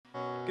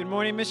Good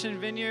morning, Mission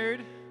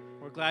Vineyard.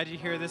 We're glad you're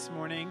here this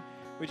morning.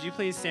 Would you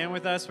please stand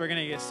with us? We're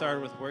going to get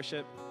started with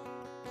worship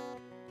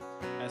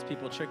as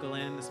people trickle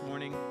in this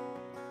morning.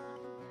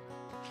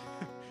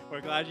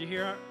 We're glad you're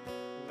here.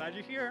 We're glad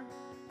you're here.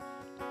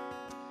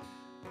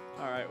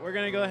 All right, we're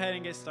going to go ahead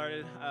and get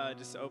started,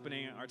 just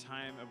opening our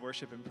time of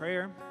worship and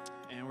prayer.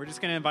 And we're just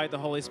going to invite the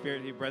Holy Spirit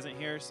to be present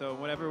here. So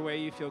whatever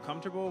way you feel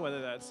comfortable, whether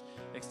that's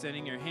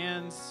extending your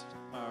hands,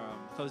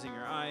 closing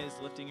your eyes,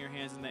 lifting your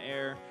hands in the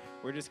air,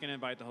 we're just going to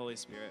invite the Holy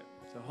Spirit.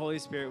 So Holy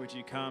Spirit, would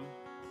you come?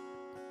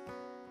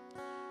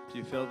 Would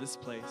you fill this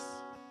place?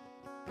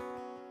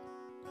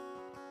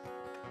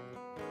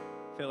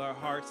 Fill our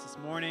hearts this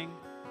morning.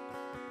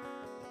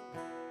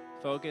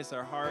 Focus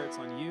our hearts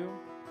on you.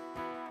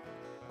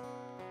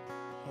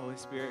 Holy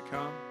Spirit,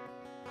 come.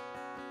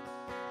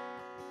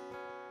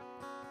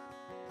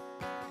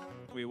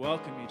 We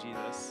welcome you,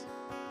 Jesus.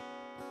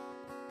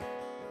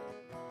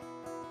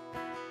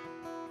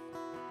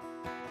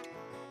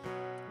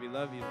 We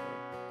love you, Lord.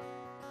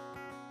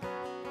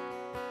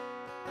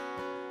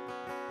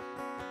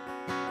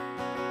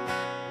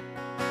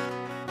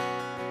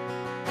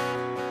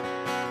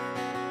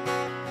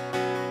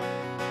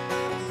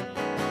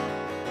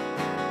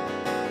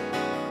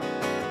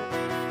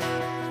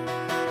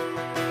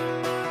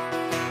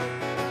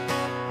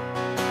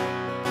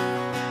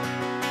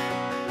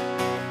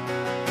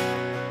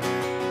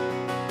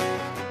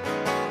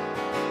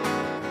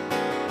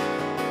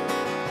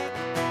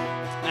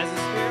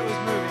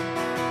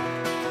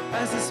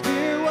 As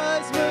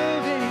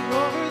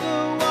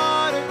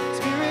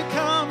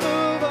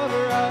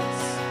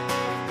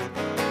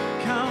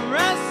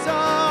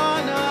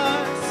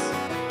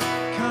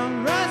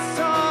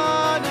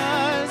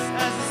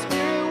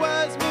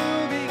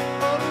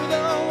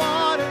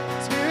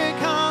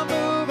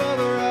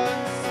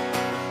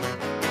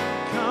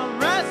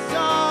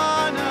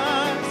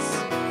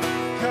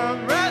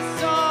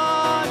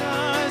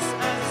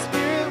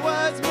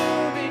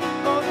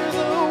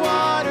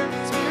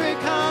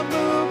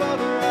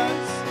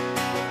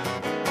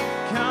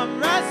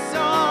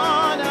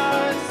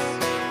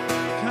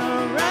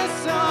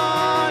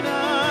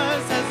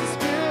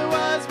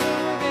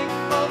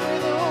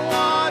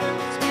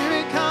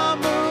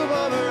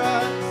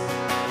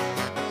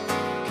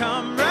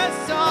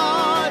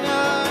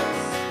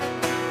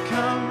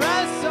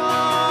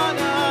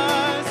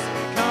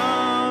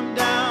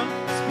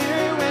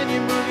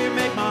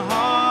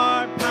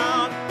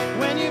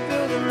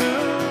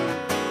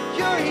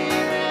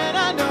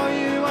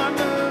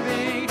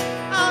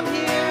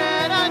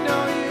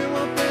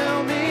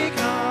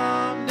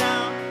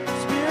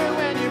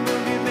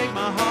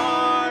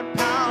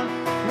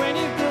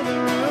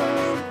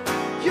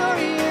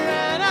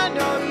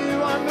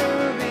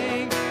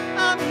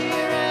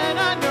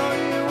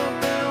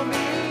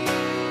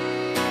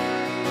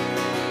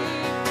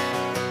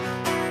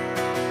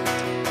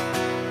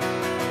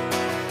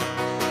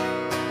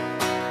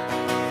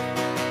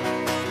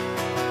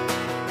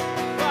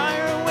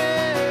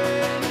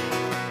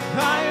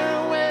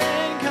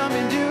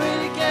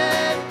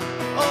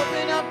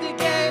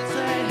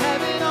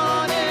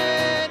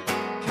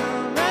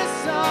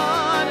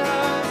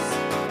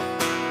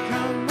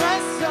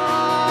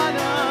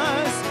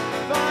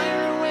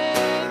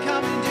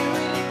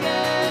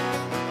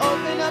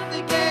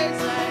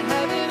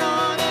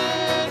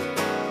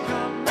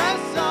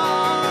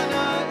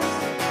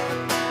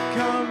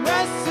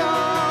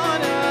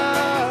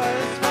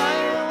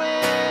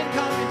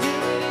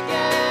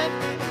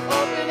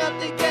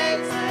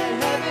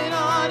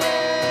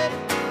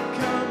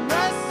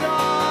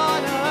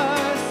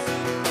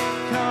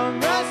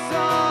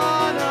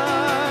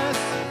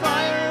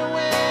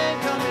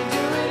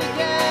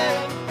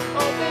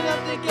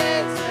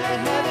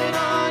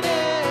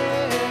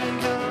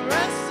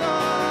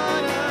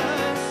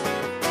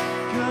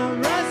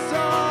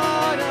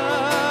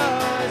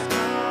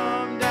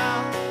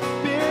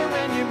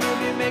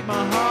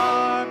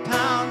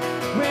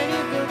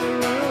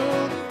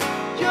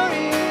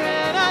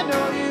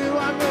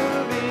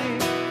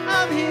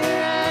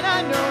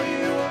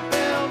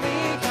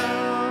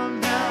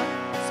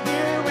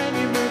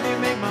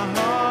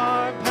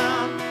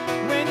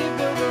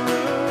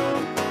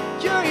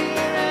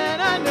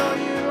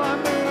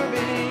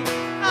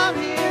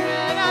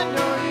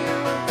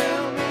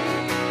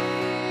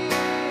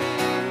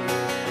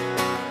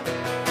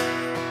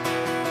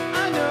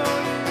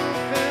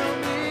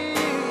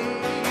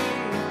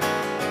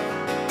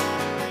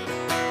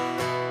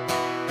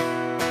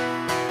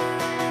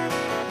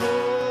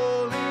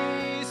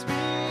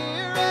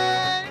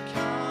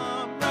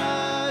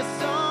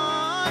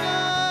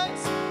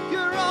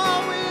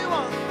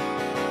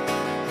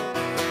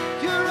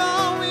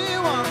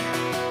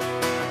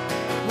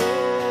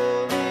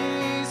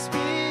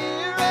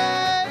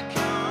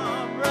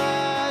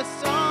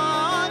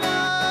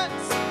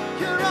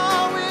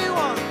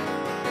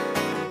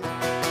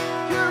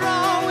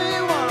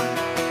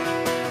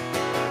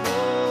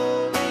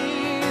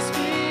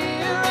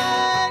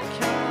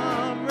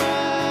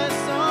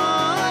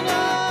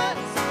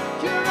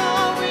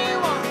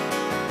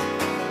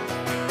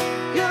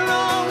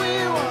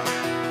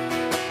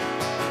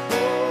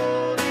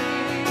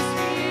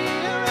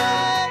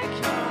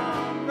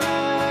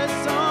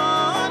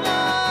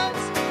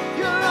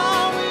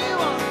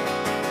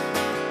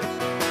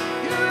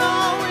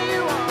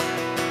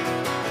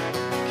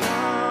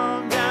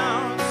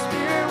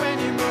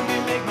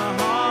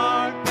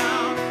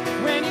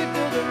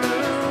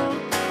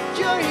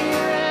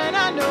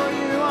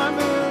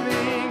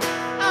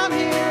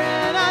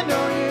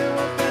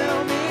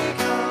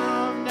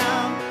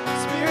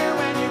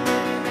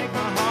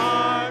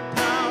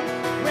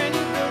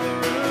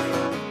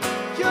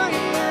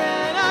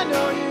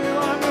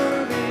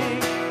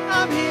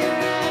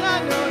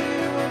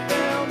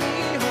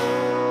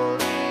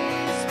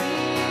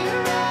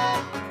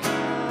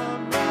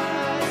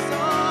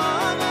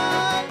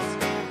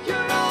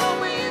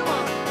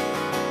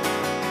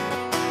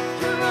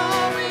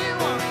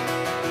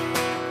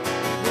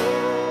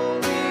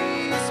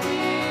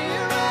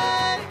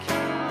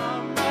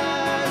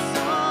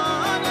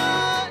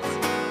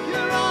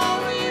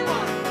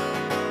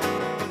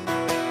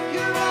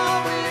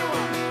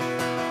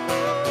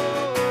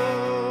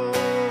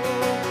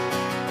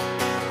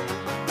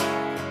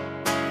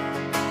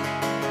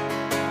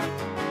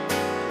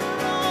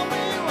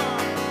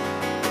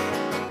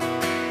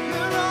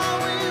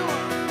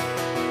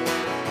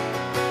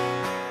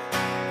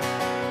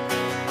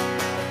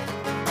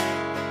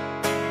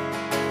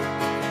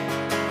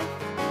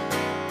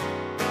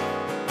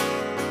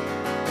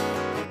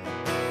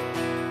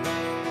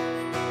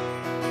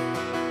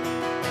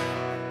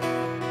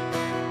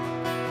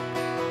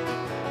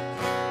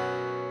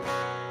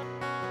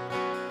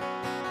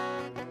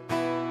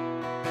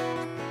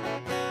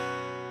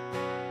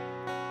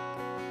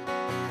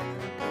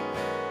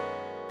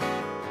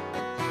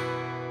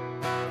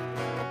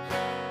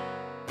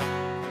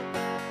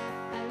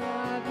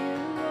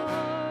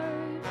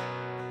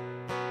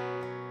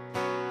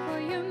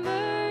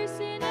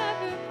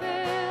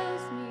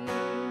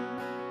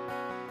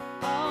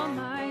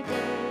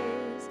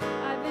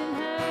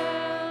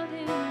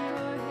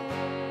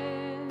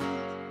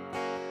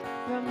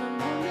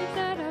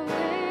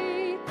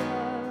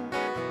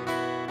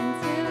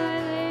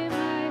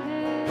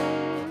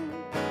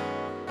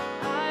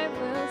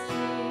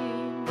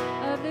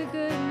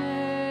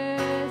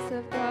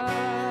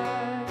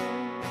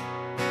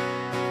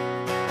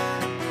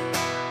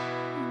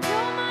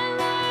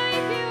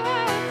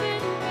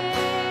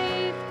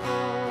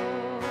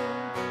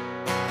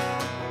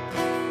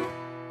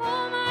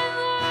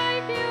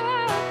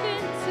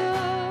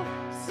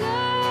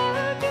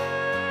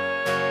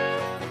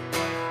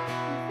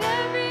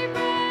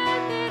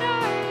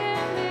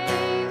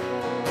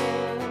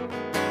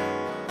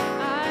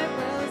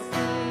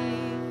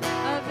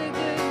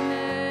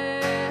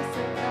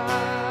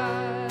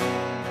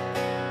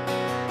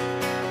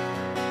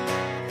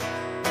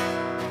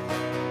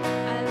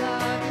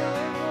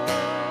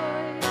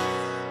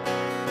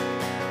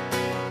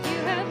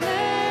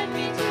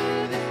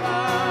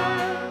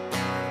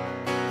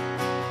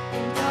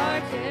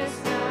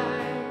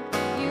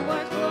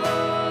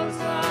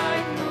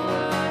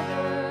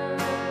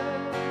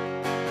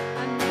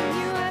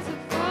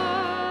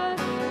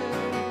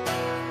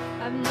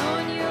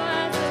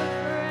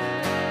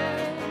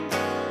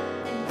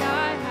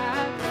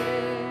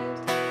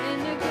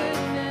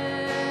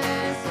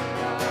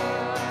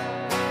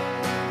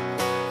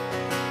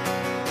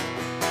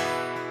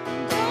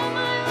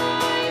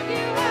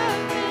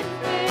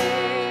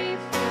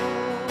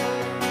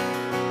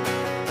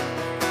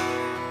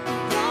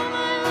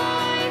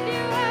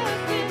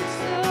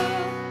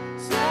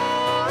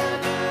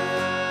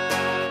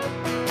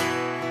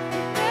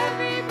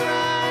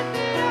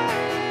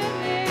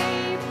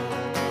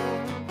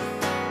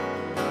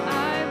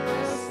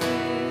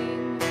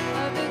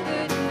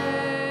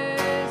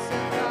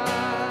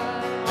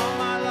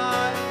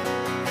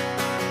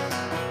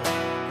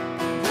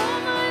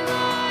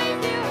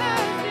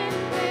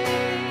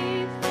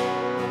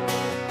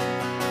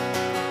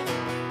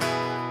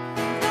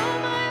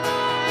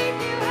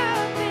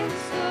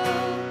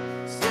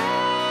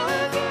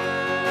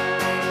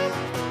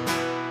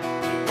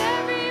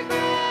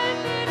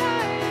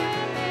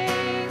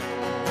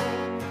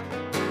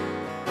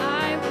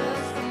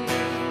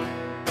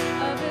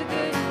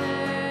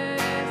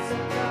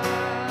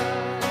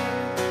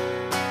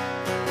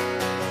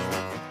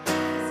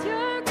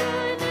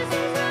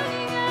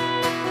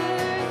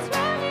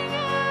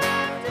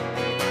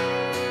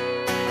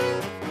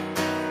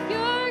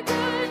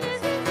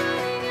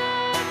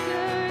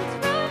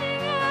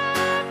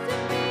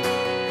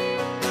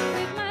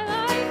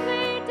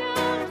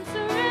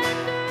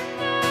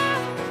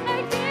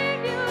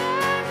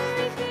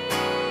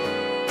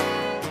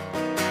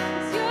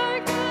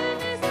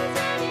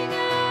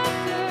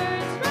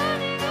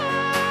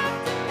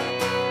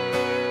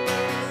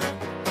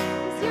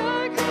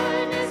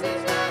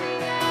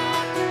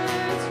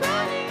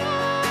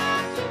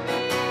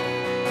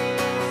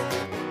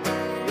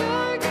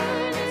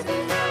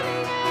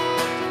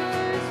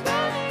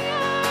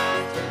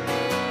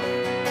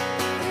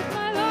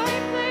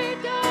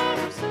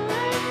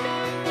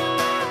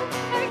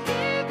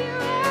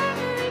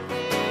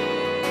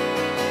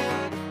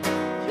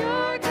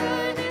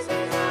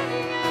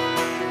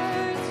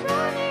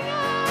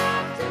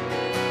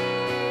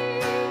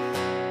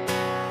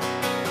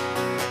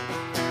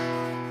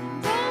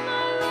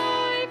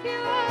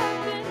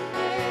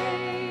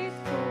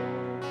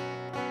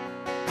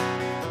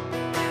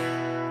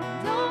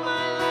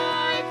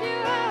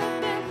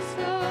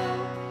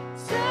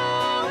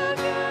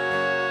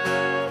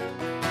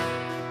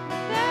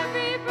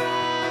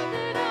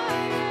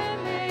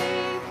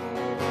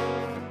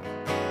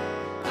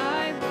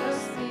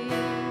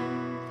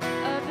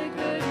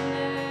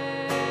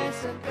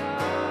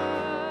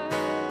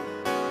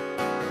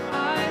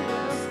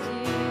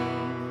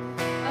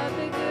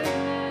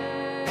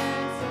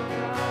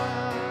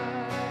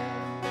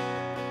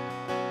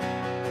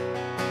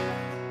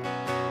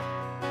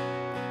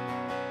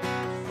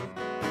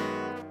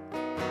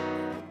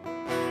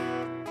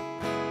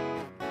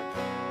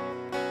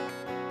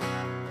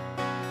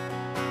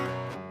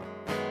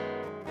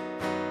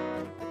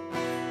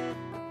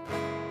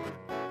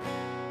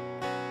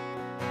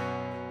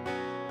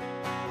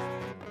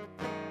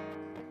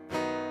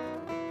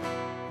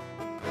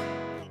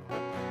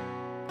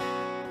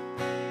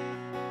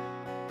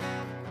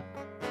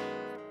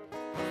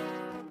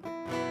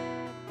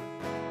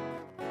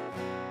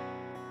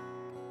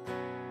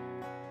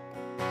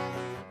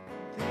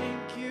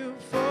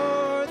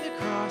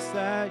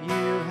that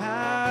you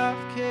have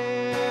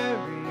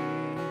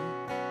carried.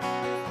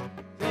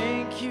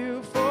 Thank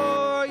you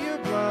for your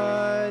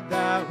blood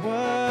that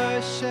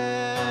was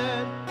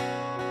shed.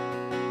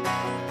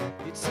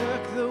 You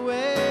took the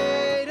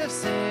weight of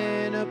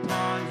sin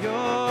upon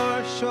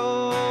your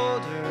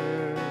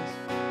shoulders,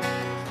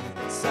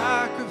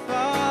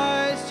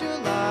 sacrificed your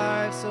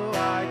life so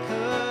I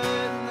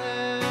could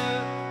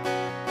live.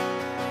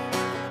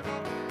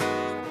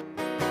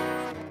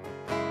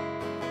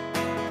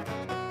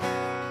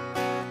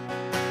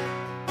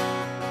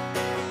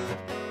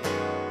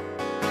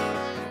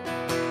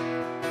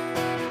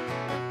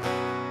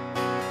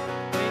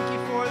 Thank you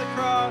for the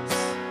cross.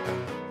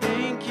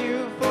 Thank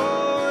you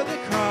for the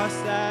cross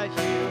that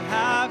you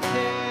have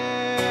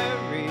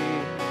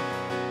carried.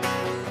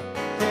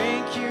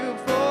 Thank you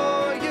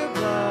for your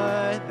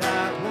blood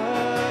that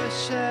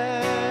was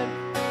shed.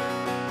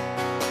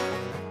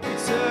 You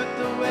took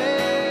the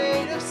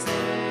weight of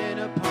sin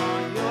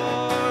upon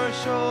your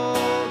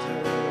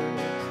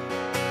shoulders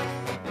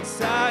and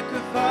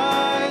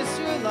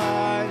sacrificed your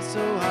life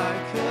so I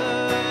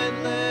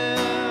could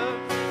live.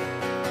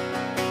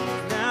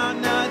 Now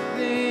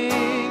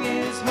nothing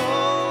is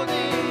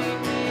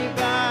holding me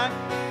back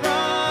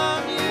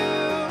from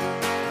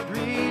you,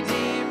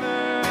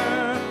 Redeemer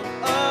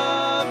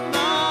of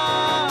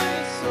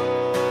my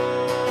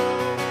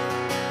soul.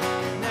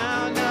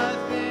 Now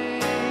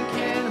nothing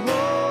can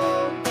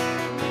hold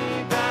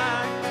me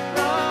back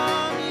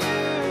from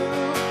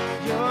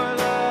you. Your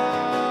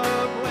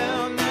love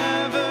will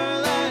never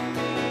let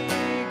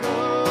me go.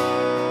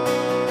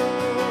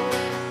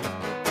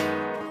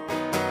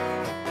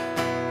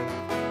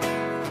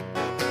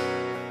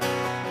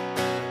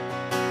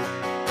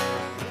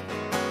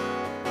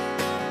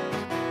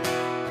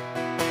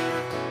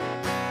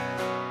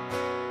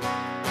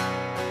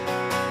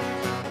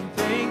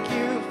 Thank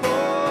you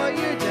for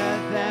your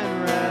death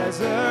and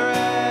resurrection.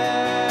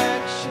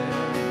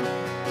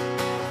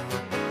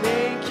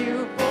 Thank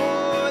you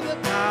for the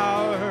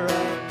power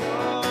of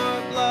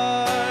your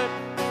blood.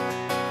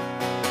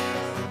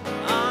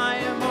 I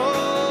am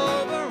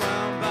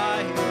overwhelmed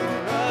by your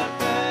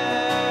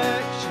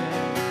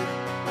affection,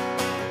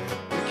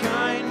 the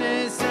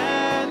kindness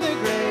and the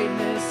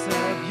greatness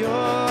of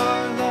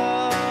your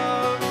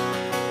love.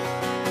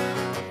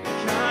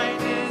 The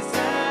kindness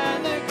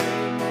and the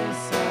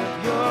greatness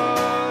of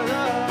your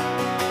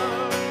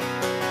love.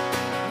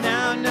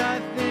 Now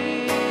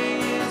nothing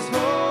is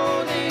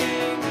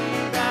holding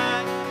me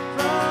back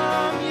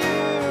from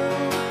you,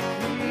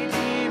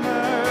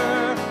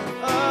 Redeemer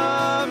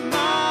of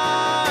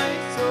my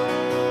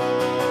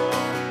soul.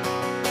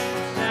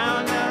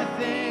 Now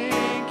nothing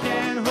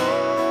can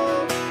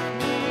hold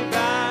me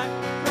back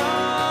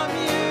from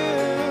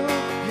you.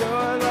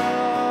 Your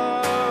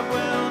love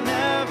will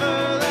never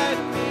let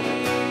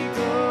me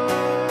go.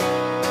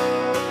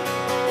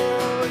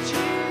 Oh,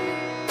 Jesus,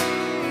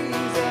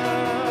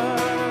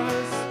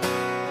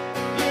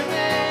 you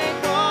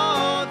make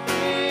all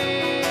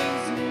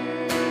things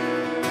new.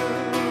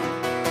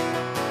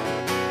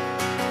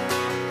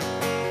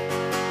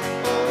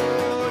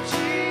 Oh,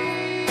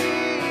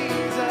 Jesus,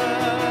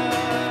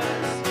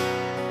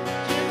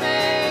 you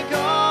make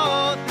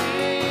all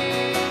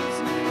things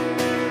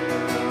new.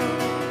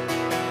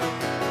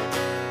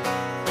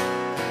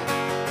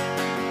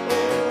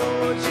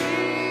 Oh,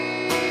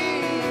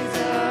 Jesus,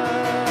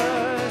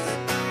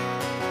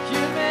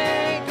 you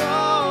make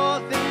all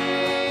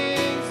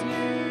things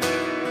new.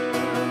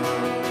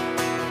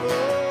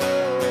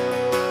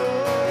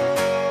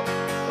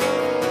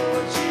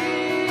 Oh,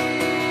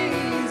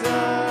 Jesus,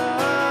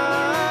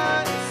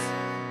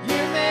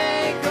 you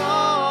make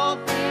all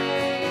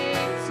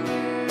things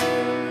new.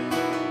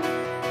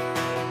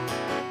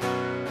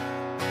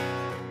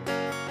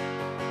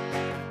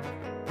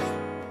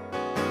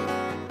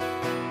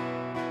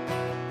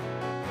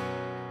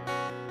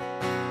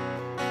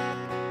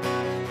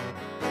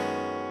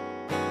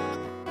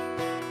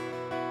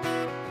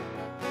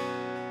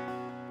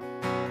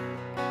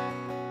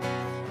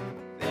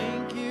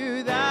 Thank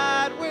you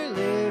that we're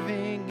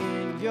living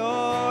in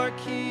your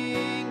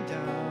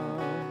kingdom.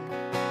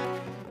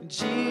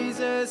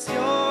 Jesus,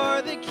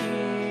 you're the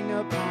King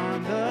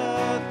upon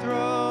the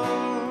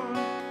throne.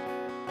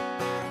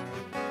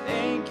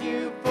 Thank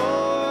you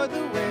for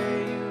the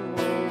way you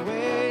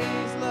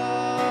always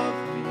love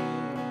me.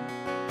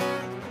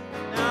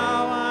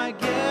 Now I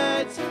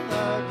get to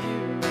love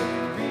you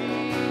in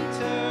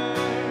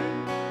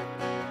return.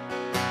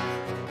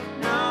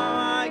 Now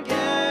I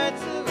get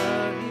to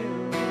love you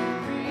in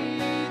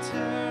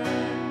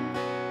return.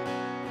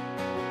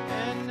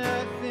 And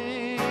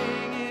nothing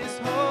is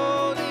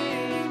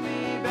holding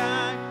me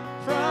back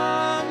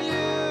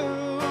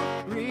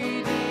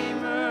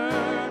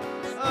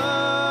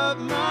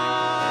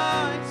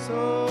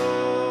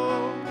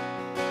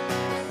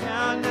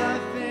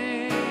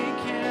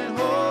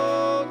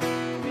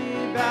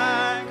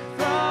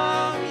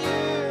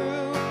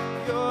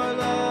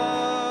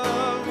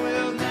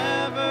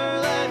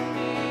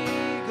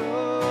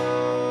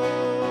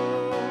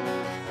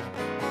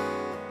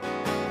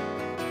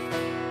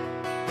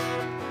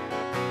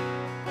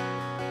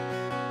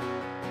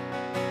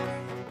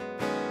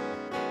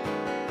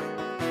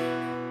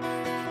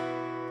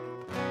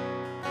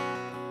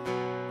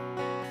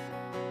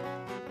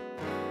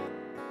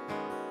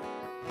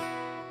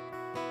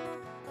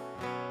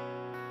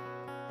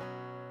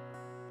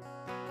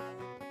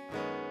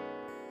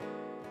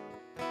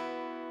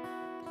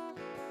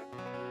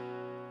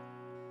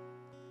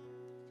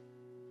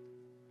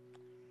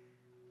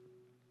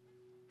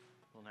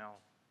now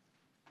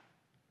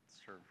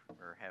serve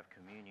or have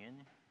communion.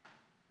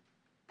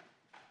 I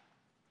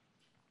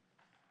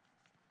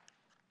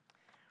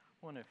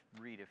want to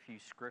read a few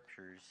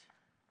scriptures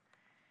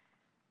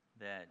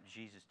that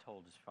Jesus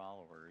told his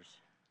followers.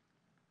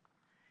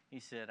 He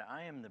said,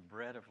 "I am the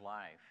bread of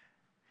life.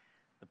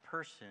 The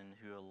person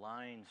who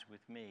aligns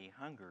with me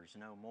hungers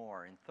no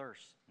more and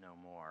thirsts no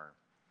more.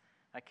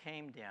 I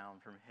came down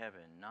from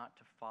heaven not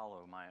to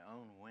follow my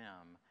own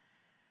whim,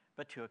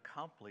 but to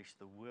accomplish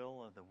the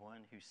will of the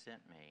one who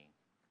sent me."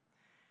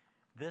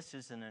 This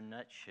is in a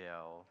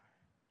nutshell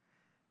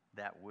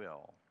that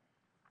will,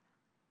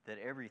 that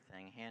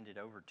everything handed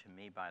over to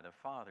me by the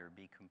Father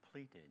be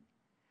completed.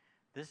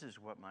 This is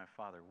what my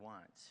Father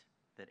wants,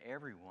 that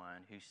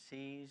everyone who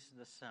sees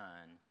the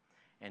Son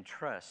and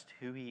trusts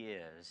who he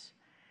is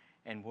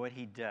and what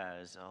he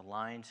does,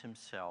 aligns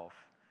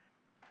himself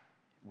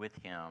with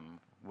him,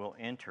 will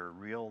enter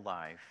real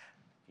life,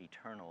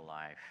 eternal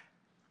life.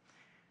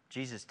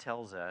 Jesus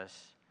tells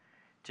us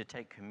to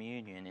take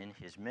communion in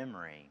his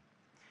memory,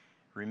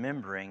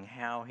 remembering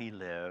how he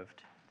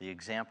lived, the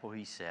example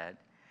he set.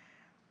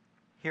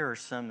 Here are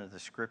some of the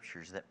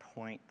scriptures that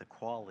point the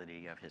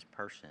quality of his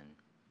person.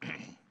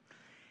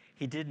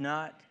 He did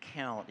not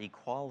count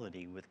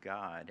equality with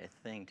God a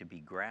thing to be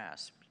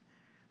grasped,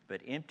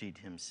 but emptied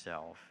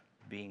himself,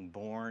 being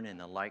born in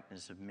the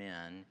likeness of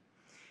men.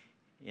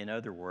 In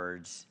other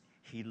words,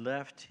 he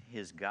left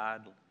his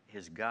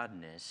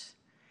godness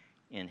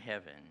in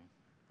heaven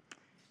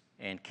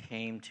and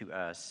came to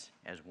us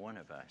as one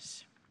of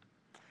us.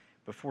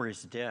 Before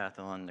his death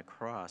on the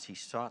cross, he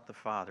sought the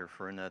Father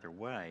for another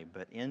way,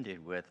 but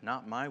ended with,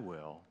 "Not my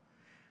will,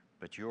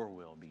 but your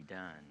will be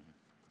done."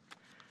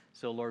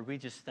 So, Lord, we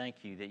just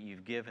thank you that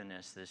you've given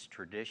us this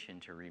tradition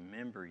to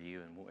remember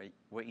you and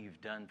what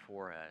you've done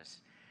for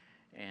us.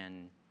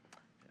 And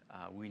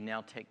we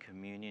now take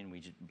communion.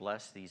 We just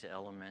bless these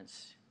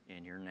elements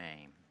in your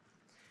name.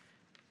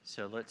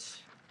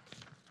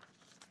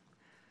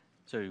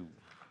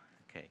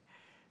 Okay.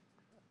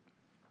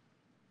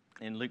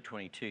 In Luke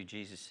 22,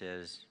 Jesus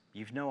says,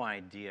 "You've no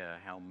idea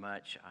how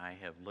much I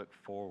have looked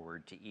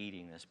forward to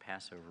eating this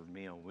Passover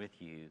meal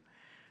with you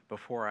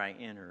before I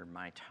enter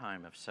my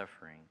time of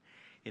suffering.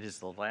 It is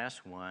the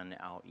last one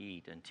I'll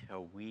eat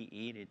until we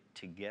eat it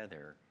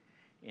together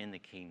in the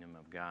kingdom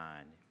of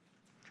God."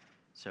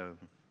 So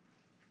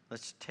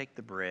let's take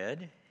the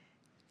bread.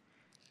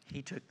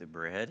 He took the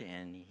bread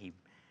and he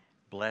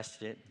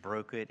blessed it,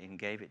 broke it, and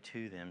gave it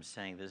to them,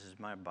 saying, "This is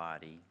my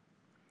body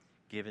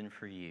given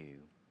for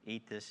you.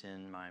 Eat this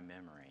in my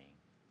memory."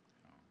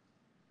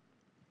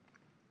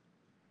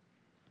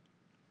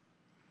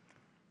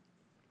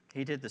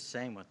 He did the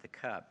same with the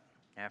cup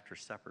after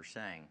supper,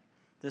 saying,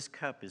 "This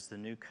cup is the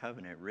new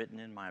covenant written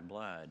in my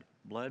blood,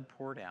 blood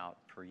poured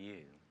out for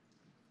you."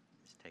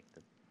 Let's take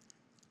the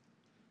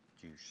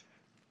juice.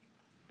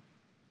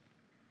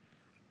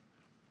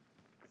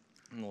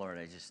 And Lord,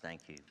 I just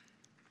thank you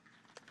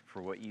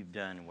for what you've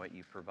done and what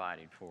you've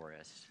provided for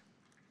us.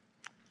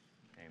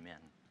 Amen.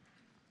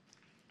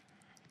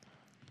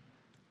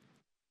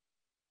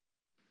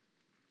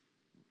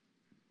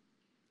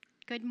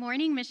 Good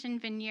morning, Mission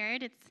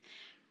Vineyard. It's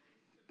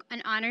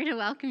an honor to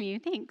welcome you.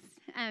 Thanks.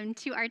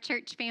 To our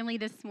church family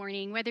this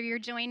morning, whether you're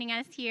joining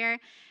us here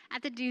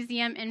at the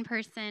Duzium in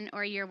person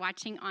or you're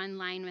watching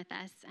online with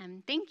us,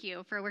 thank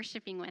you for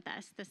worshiping with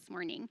us this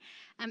morning.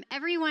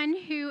 Everyone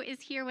who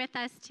is here with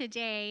us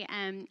today,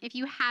 if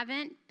you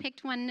haven't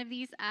picked one of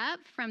these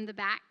up from the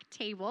back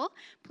table,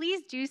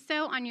 please do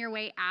so on your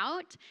way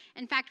out.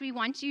 In fact, we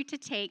want you to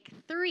take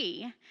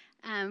 3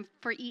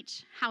 for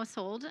each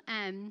household.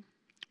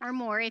 Or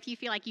more if you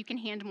feel like you can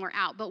hand more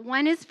out. But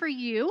one is for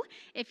you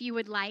if you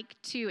would like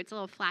to. It's a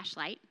little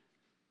flashlight.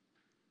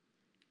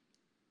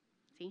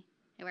 See,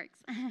 it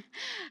works.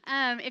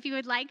 If you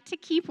would like to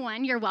keep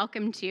one, you're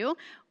welcome to.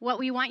 What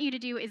we want you to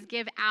do is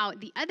give out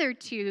the other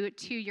 2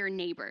 to your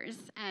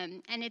neighbors.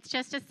 And it's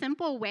just a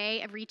simple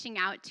way of reaching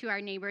out to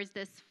our neighbors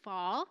this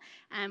fall.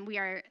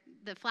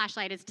 The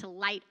flashlight is to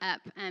light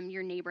up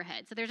your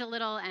neighborhood. So there's a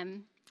little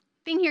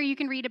thing here, you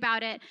can read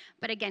about it,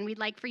 but again, we'd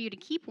like for you to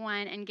keep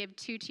one and give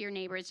 2 to your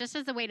neighbors, just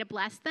as a way to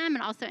bless them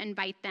and also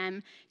invite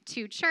them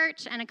to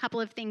church and a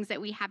couple of things that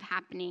we have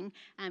happening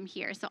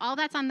here. So all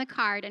that's on the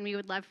card, and we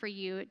would love for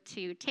you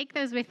to take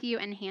those with you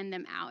and hand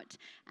them out,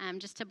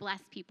 just to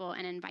bless people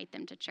and invite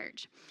them to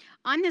church.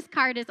 On this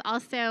card is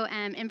also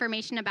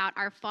information about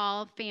our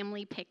fall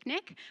family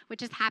picnic,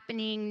 which is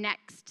happening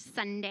next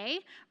Sunday,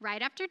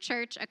 right after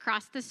church,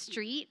 across the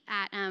street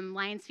at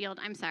Lions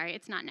Field. I'm sorry,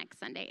 it's not next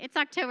Sunday. It's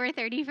October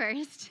 31st.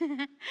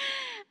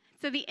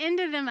 So the end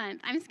of the month,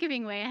 I'm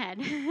skipping way ahead.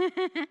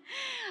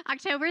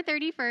 October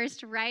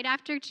 31st, right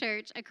after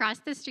church, across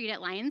the street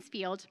at Lions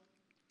Field.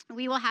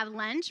 We will have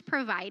lunch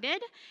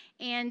provided,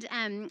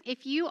 And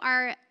if you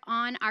are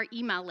on our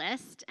email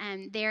list,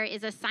 there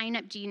is a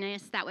sign-up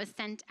genius that was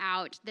sent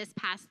out this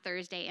past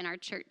Thursday in our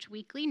church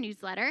weekly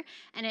newsletter,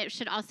 and it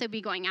should also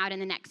be going out in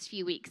the next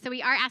few weeks. So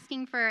we are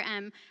asking for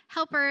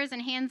helpers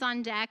and hands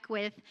on deck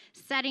with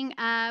setting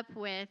up,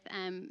 with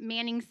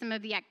manning some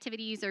of the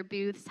activities or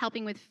booths,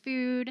 helping with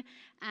food,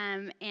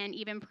 and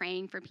even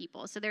praying for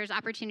people. So there's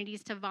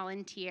opportunities to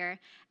volunteer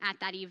at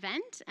that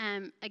event.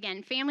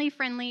 Again,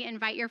 family-friendly,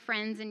 invite your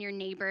friends and your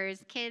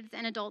neighbors. Kids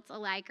and adults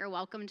alike are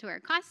welcome to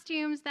wear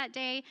costumes that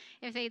day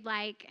if they'd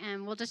like.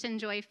 We'll just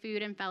enjoy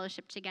food and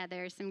fellowship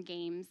together, some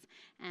games,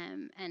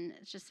 and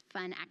just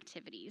fun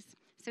activities.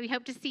 So we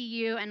hope to see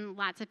you and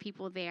lots of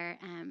people there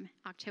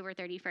October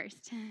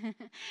 31st,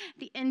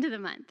 the end of the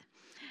month.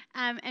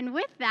 And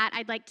with that,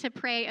 I'd like to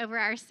pray over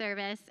our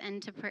service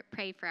and to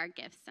pray for our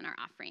gifts and our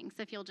offerings.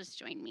 So if you'll just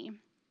join me.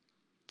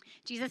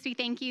 Jesus, we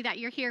thank you that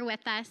you're here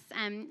with us.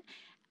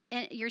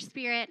 Your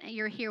spirit,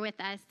 you're here with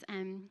us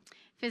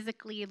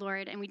physically,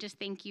 Lord, and we just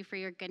thank you for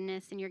your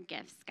goodness and your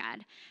gifts,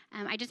 God.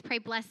 I just pray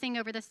blessing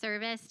over the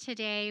service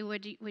today.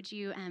 Would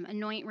you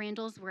anoint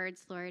Randall's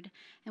words, Lord?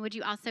 And would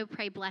you also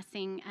pray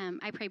blessing,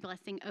 I pray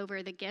blessing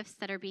over the gifts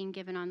that are being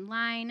given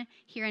online,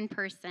 here in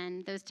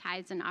person, those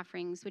tithes and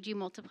offerings. Would you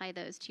multiply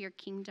those to your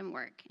kingdom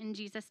work? In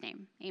Jesus'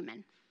 name,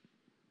 amen.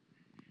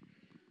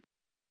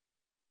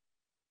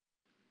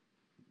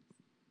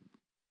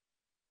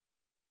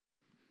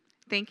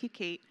 Thank you,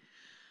 Kate.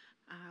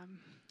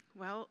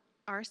 Well,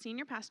 our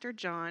senior pastor,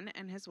 John,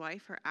 and his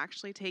wife are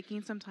actually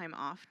taking some time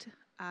off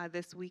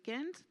this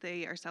weekend.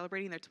 They are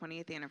celebrating their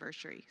 20th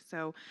anniversary.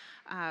 So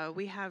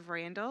we have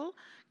Randall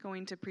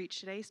going to preach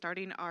today,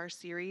 starting our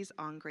series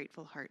on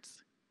Grateful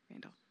Hearts.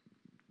 Randall.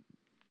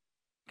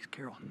 Thanks,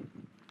 Carol.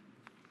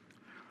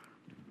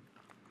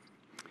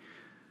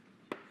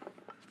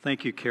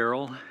 Thank you,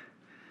 Carol.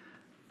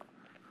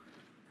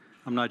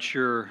 I'm not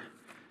sure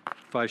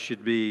if I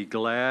should be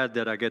glad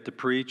that I get to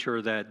preach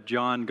or that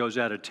John goes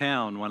out of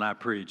town when I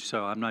preach.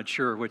 So I'm not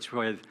sure which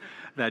way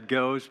that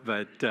goes,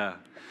 but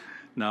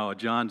no,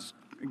 John's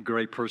a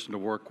great person to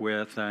work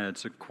with.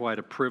 It's quite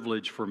a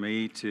privilege for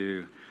me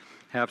to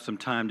have some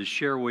time to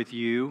share with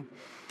you.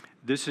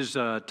 This is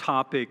a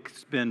topic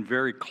that's been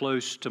very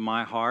close to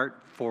my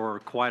heart for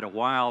quite a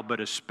while, but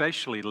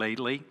especially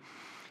lately.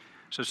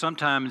 So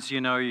sometimes,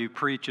 you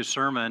preach a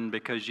sermon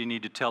because you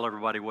need to tell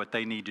everybody what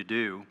they need to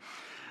do.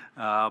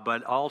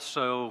 But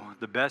also,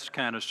 the best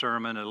kind of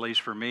sermon, at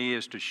least for me,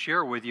 is to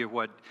share with you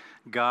what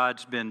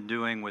God's been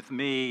doing with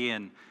me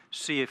and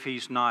see if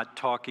He's not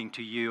talking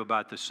to you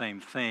about the same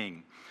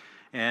thing.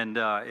 And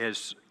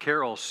as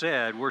Carol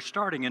said, we're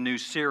starting a new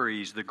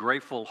series, The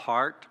Grateful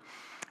Heart.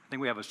 I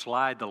think we have a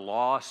slide, The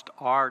Lost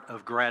Art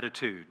of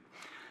Gratitude.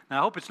 Now,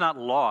 I hope it's not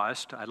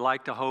lost. I'd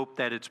like to hope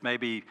that it's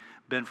maybe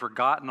been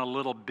forgotten a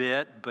little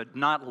bit, but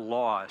not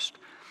lost.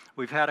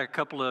 We've had a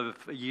couple of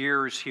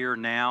years here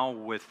now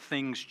with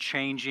things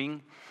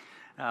changing.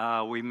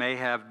 We may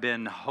have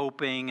been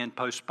hoping and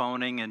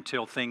postponing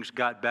until things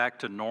got back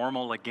to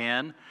normal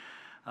again.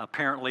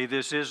 Apparently,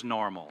 this is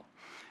normal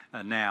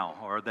now,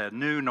 or the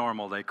new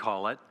normal, they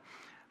call it.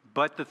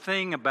 But the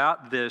thing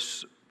about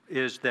this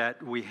is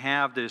that we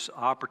have this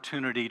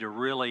opportunity to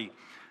really,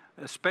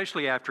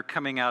 especially after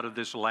coming out of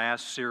this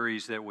last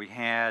series that we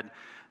had,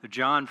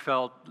 John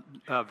felt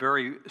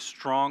very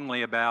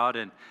strongly about,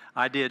 and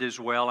I did as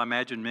well. I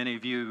imagine many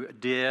of you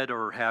did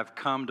or have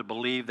come to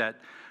believe that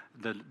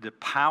the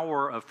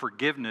power of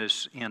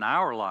forgiveness in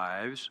our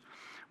lives,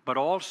 but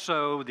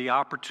also the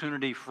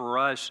opportunity for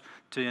us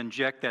to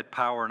inject that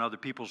power in other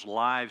people's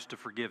lives to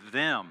forgive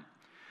them.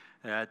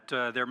 That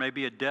there may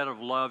be a debt of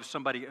love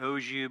somebody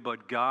owes you,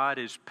 but God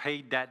has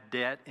paid that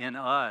debt in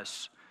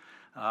us,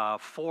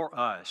 for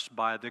us,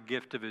 by the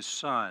gift of His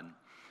Son.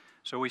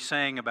 So we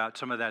sang about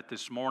some of that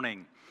this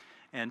morning.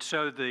 And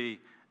so the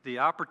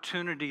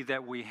opportunity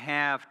that we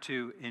have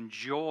to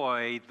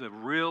enjoy the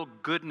real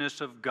goodness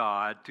of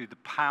God through the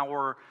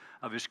power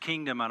of His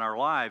kingdom in our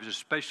lives,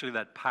 especially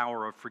that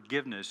power of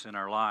forgiveness in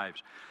our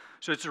lives.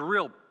 So it's a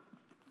real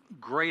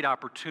great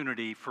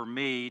opportunity for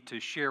me to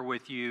share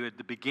with you at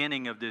the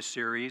beginning of this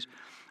series.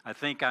 I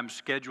think I'm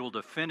scheduled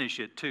to finish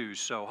it too,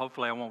 so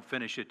hopefully I won't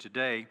finish it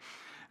today.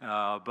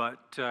 But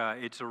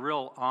it's a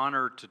real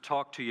honor to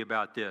talk to you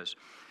about this.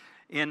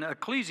 In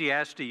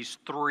Ecclesiastes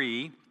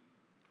 3,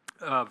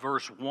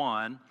 verse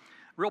 1,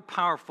 real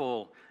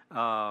powerful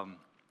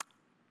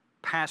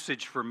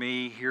passage for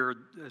me here,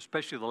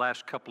 especially the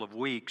last couple of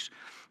weeks.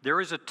 There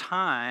is a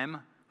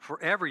time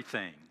for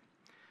everything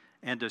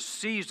and a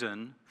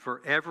season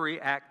for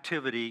every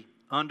activity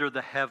under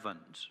the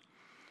heavens.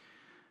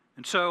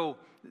 And so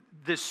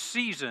this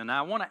season,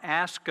 I want to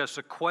ask us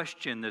a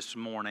question this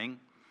morning,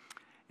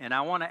 and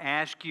I want to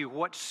ask you,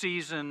 what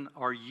season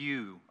are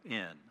you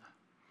in?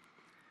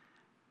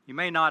 You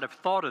may not have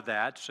thought of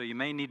that, so you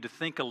may need to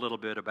think a little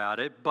bit about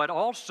it. But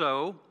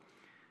also,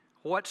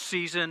 what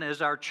season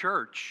is our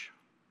church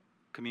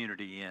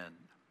community in?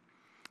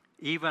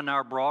 Even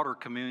our broader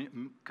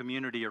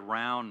community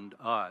around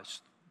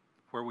us,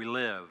 where we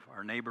live,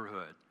 our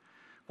neighborhood.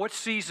 What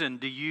season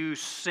do you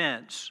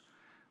sense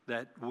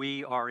that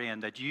we are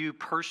in, that you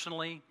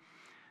personally,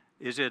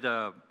 is it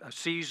a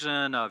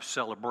season of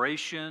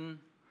celebration,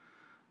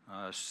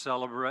 a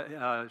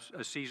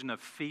season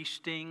of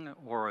feasting,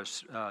 or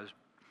a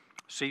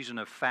season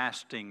of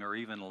fasting, or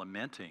even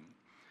lamenting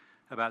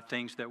about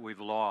things that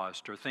we've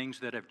lost, or things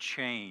that have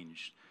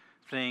changed,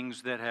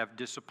 things that have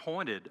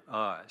disappointed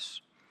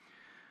us?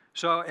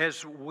 So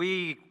as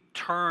we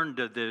turn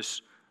to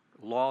this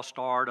lost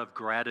art of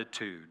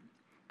gratitude,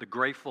 the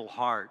grateful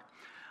heart,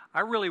 I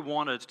really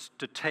wanted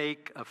to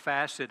take a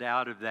facet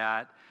out of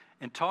that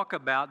and talk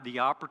about the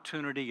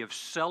opportunity of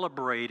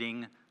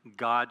celebrating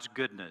God's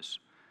goodness.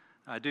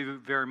 I do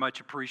very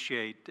much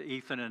appreciate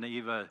Ethan and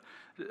Eva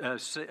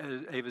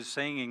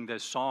singing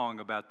this song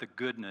about the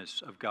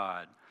goodness of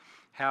God,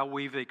 how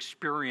we've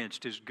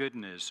experienced His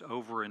goodness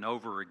over and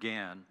over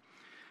again.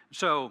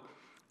 So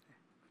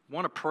I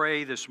want to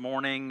pray this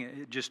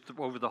morning, just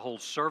over the whole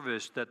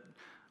service, that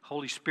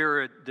Holy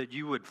Spirit, that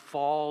you would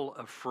fall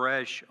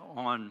afresh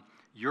on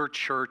your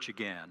church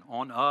again,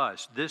 on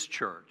us, this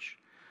church.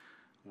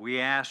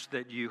 We ask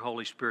that you,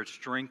 Holy Spirit,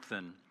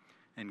 strengthen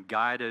and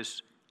guide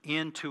us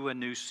into a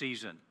new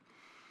season.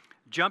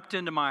 Jumped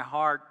into my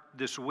heart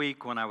this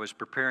week when I was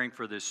preparing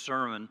for this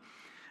sermon,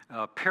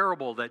 a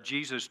parable that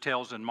Jesus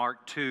tells in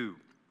Mark 2.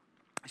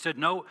 He said,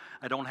 no,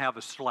 I don't have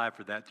a slide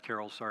for that,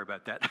 Carol, sorry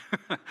about that.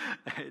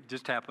 It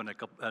just happened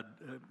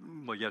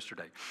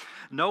yesterday.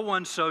 No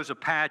one sews a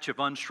patch of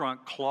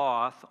unshrunk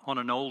cloth on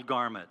an old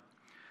garment.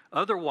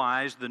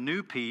 Otherwise, the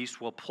new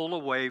piece will pull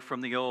away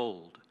from the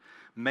old,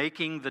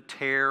 making the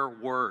tear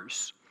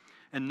worse.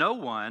 And no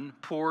one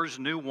pours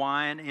new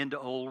wine into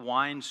old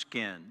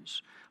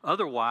wineskins.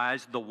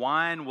 Otherwise, the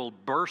wine will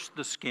burst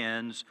the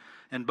skins,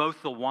 and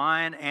both the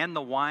wine and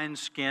the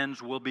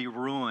wineskins will be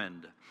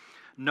ruined.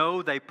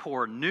 No, they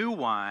pour new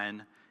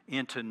wine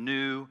into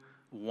new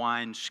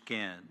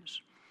wineskins.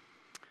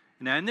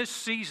 Now, in this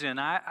season,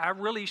 I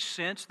really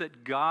sense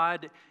that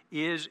God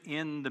is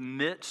in the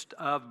midst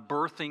of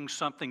birthing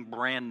something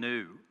brand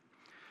new.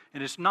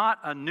 And it's not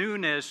a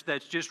newness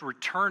that's just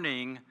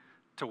returning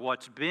to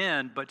what's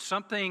been, but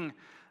something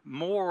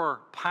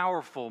more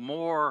powerful,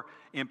 more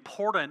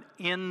important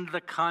in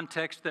the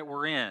context that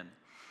we're in.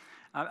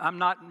 I'm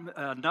not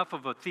enough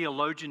of a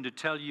theologian to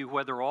tell you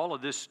whether all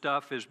of this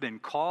stuff has been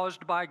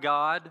caused by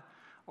God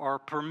or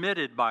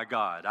permitted by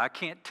God. I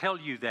can't tell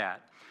you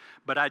that.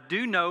 But I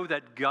do know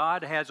that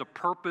God has a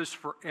purpose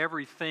for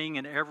everything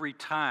and every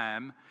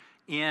time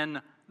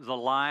in the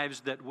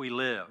lives that we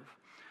live.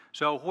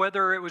 So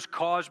whether it was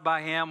caused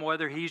by Him,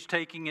 whether He's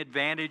taking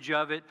advantage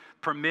of it,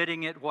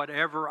 permitting it,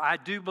 whatever, I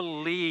do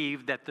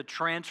believe that the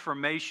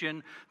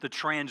transformation, the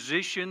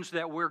transitions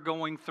that we're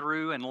going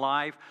through in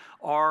life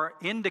are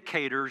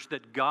indicators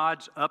that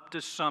God's up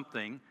to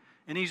something,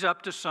 and He's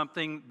up to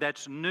something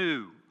that's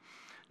new.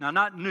 Now,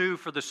 not new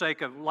for the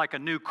sake of like a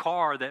new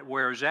car that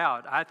wears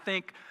out. I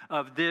think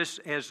of this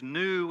as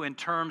new in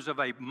terms of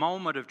a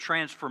moment of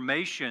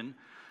transformation,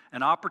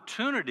 an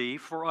opportunity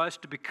for us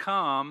to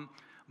become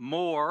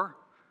more,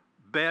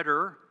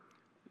 better,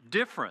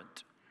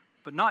 different.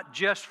 But not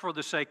just for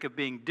the sake of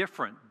being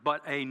different,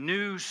 but a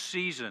new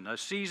season, a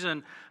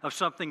season of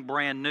something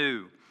brand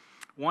new.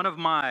 One of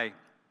my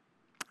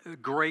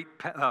great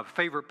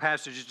favorite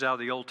passages out of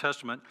the Old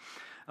Testament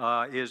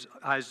is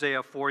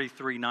Isaiah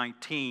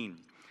 43:19.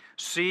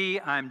 See,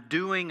 I'm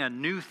doing a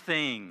new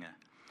thing.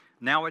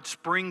 Now it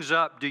springs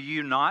up. Do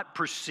you not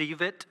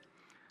perceive it?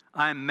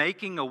 I'm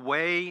making a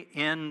way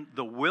in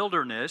the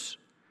wilderness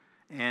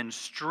and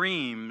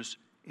streams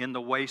in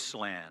the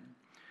wasteland.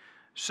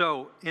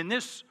 So in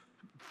this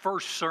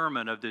first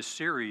sermon of this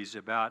series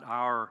about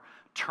our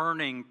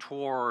turning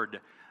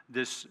toward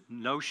this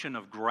notion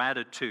of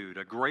gratitude,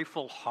 a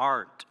grateful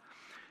heart,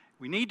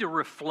 we need to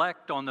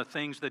reflect on the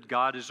things that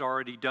God has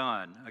already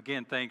done.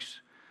 Again,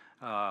 thanks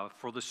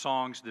for the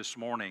songs this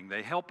morning.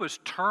 They help us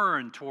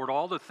turn toward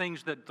all the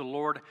things that the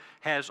Lord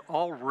has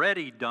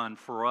already done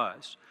for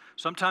us.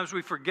 Sometimes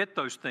we forget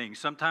those things.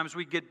 Sometimes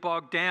we get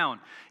bogged down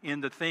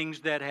in the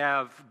things that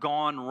have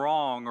gone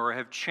wrong or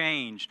have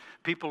changed.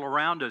 People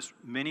around us,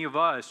 many of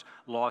us,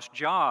 lost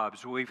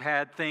jobs. We've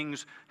had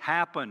things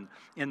happen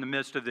in the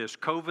midst of this.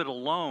 COVID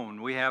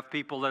alone, we have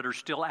people that are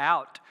still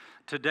out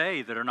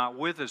today that are not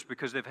with us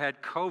because they've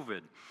had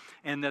COVID.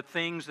 And the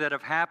things that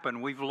have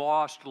happened, we've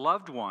lost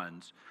loved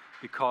ones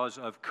because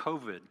of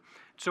COVID.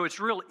 So it's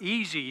real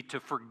easy to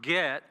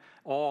forget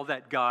all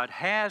that God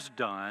has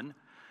done,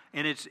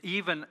 and it's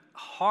even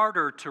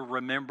harder to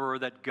remember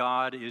that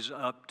God is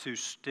up to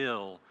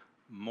still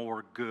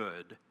more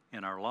good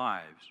in our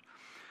lives.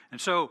 And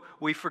so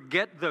we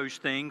forget those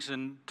things,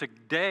 and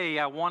today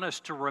I want us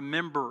to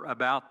remember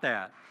about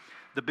that.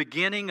 The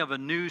beginning of a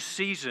new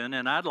season,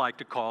 and I'd like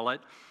to call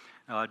it,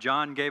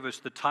 John gave us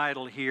the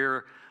title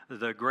here,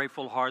 The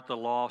Grateful Heart, The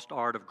Lost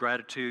Art of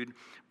Gratitude.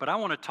 But I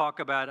want to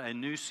talk about a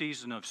new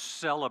season of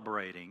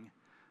celebrating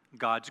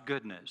God's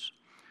goodness.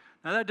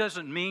 Now, that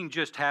doesn't mean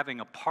just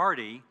having a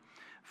party.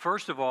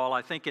 First of all,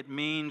 I think it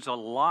means a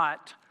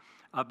lot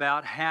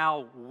about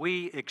how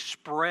we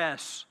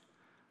express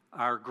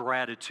our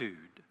gratitude,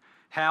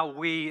 how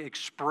we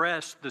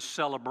express the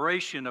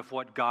celebration of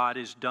what God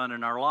has done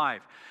in our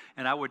life.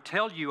 And I would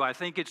tell you, I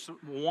think it's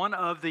one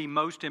of the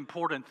most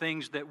important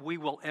things that we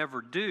will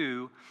ever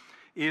do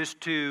is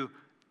to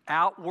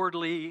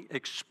outwardly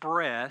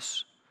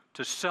express,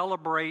 to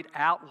celebrate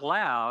out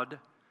loud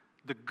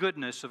the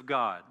goodness of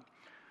God.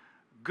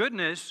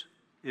 Goodness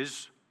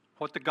is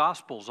what the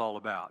gospel's all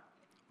about.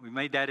 We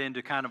made that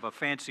into kind of a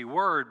fancy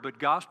word, but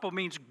gospel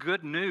means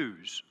good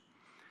news.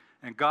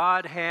 And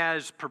God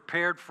has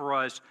prepared for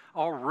us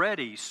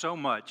already so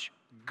much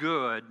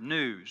good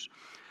news.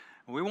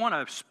 We want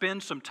to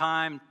spend some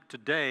time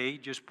today,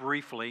 just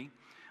briefly,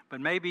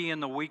 but maybe in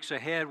the weeks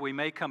ahead we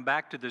may come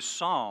back to this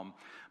psalm.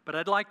 But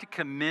I'd like to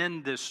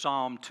commend this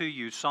psalm to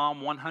you,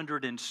 Psalm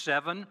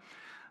 107.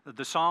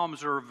 The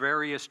psalms are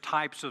various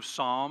types of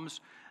psalms.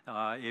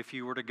 If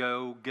you were to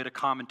go get a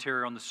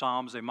commentary on the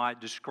Psalms, they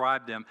might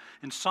describe them.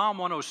 And Psalm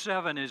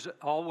 107 is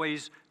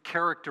always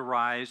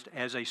characterized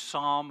as a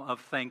psalm of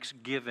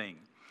thanksgiving.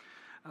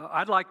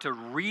 I'd like to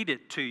read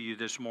it to you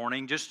this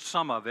morning, just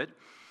some of it,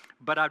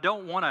 but I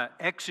don't want to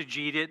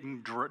exegete it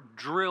and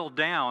drill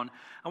down.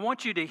 I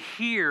want you to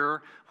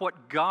hear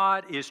what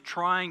God is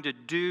trying to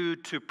do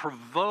to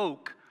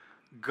provoke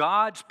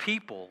God's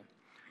people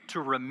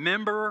to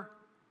remember,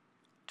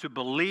 to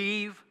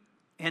believe,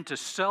 and to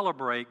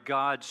celebrate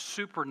God's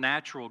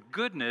supernatural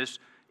goodness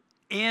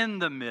in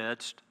the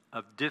midst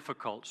of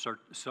difficult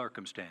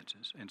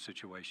circumstances and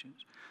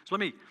situations. So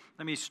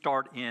let me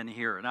start in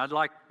here, and I'd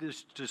like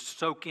this to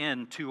soak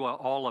in to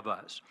all of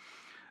us.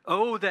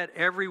 Oh, that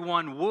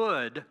everyone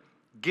would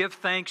give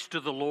thanks to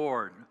the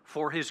Lord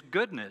for His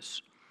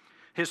goodness.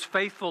 His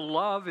faithful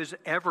love is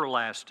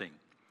everlasting.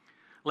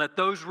 Let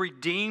those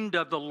redeemed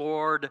of the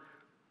Lord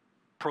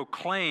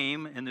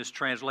proclaim in this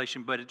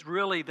translation, but it's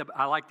really,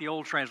 I like the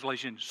old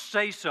translation,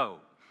 say so.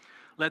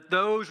 Let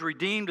those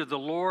redeemed of the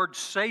Lord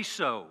say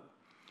so,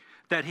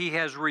 that He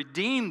has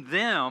redeemed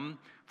them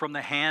from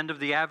the hand of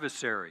the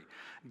adversary,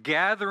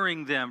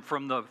 gathering them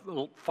from the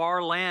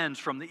far lands,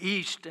 from the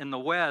east and the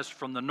west,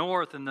 from the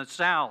north and the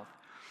south.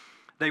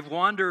 They've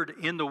wandered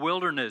in the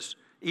wilderness,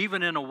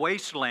 even in a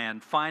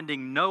wasteland,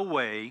 finding no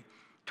way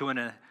to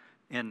an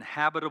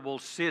inhabitable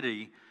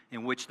city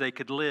in which they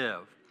could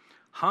live.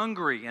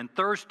 Hungry and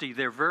thirsty,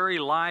 their very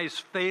lives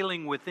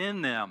failing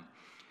within them.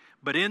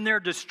 But in their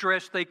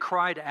distress, they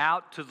cried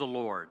out to the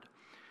Lord.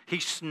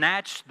 He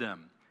snatched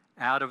them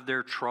out of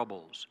their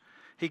troubles.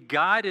 He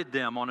guided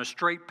them on a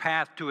straight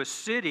path to a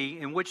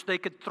city in which they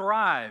could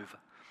thrive.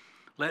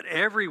 That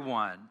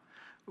everyone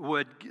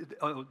would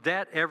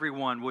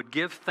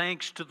give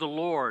thanks to the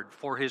Lord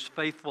for His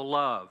faithful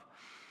love,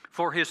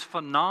 for His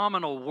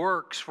phenomenal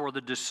works for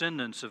the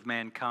descendants of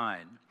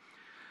mankind.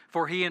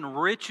 For He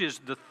enriches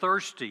the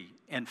thirsty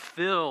and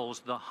fills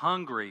the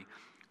hungry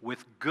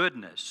with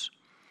goodness.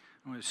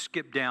 I'm going to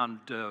skip down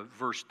to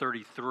verse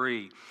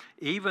 33.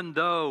 Even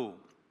though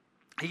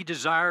He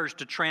desires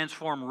to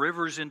transform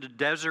rivers into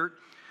desert,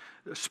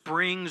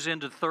 springs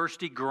into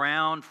thirsty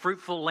ground,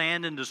 fruitful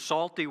land into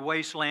salty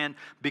wasteland,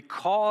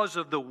 because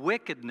of the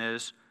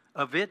wickedness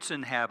of its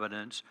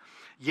inhabitants,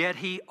 yet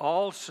He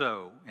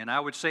also, and I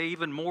would say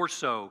even more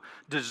so,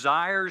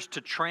 desires to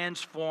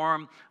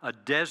transform a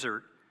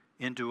desert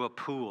into a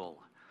pool,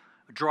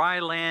 dry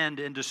land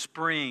into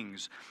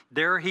springs.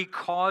 There He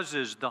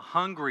causes the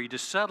hungry to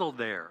settle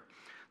there,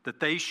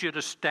 that they should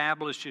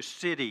establish a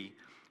city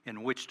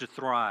in which to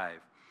thrive.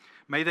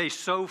 May they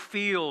sow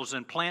fields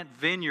and plant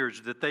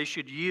vineyards, that they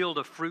should yield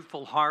a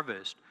fruitful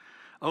harvest.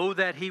 Oh,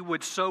 that He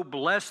would so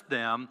bless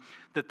them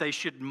that they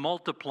should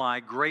multiply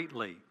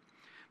greatly.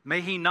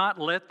 May He not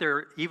let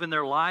even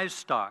their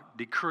livestock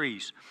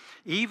decrease.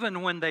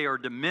 Even when they are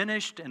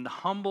diminished and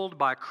humbled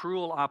by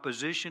cruel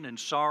opposition and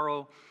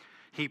sorrow,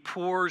 He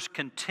pours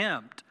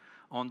contempt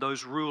on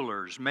those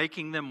rulers,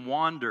 making them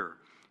wander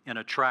in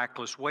a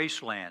trackless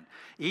wasteland.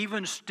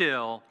 Even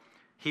still,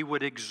 He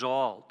would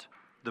exalt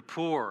the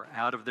poor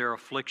out of their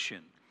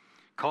affliction,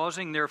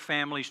 causing their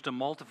families to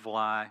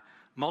multiply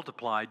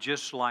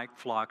just like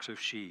flocks of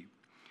sheep.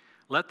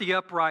 Let the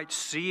upright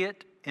see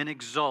it and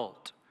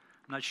exult.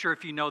 I'm not sure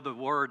if you know the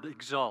word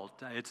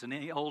exult. It's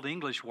an old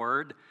English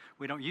word.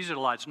 We don't use it a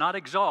lot. It's not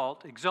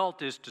exalt.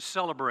 Exult is to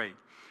celebrate.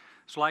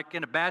 It's like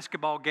in a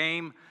basketball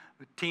game,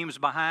 the team's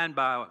behind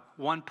by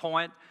 1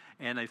 point,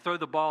 and they throw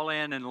the ball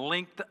in, and the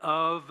length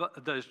of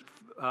the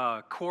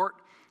court,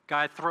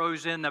 guy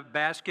throws in the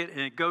basket,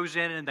 and it goes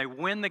in, and they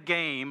win the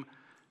game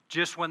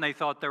just when they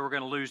thought they were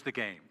going to lose the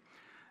game.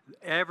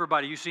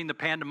 Everybody, you've seen the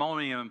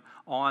pandemonium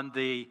on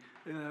the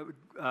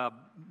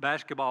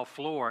basketball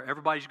floor.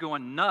 Everybody's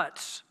going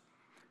nuts.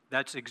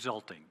 That's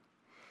exulting.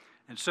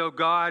 And so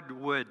God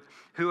would,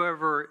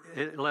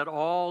 let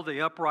all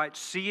the upright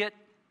see it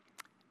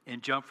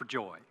and jump for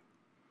joy,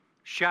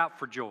 shout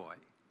for joy,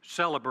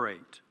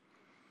 celebrate.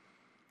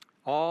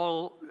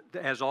 All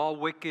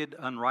wicked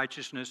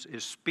unrighteousness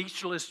is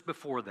speechless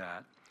before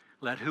that.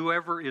 Let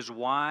whoever is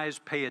wise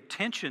pay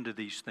attention to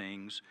these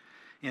things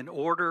in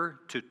order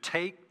to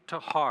take to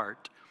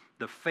heart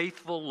the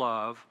faithful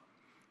love,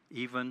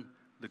 even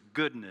the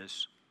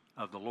goodness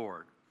of the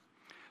Lord.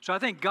 So I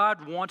think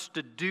God wants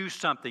to do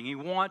something. He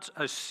wants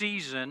a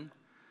season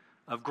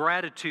of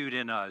gratitude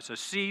in us, a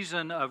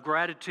season of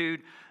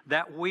gratitude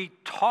that we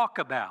talk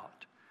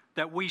about,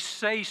 that we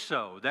say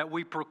so, that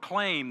we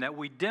proclaim, that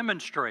we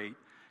demonstrate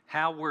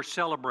how we're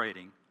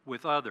celebrating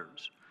with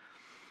others.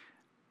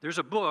 There's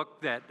a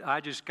book that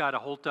I just got a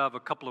hold of a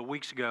couple of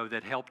weeks ago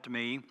that helped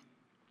me.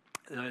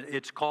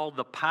 It's called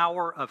The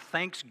Power of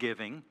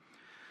Thanksgiving,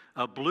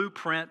 a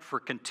blueprint for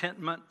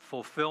contentment,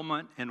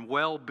 fulfillment, and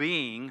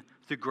well-being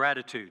through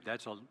gratitude.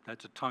 That's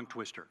a tongue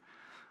twister.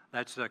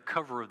 That's the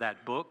cover of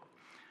that book.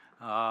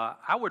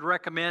 I would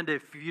recommend,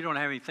 if you don't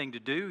have anything to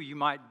do, you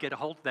might get a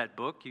hold of that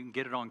book. You can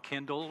get it on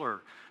Kindle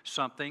or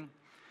something.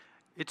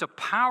 It's a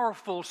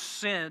powerful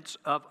sense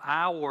of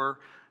our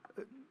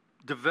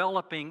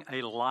developing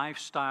a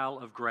lifestyle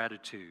of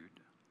gratitude.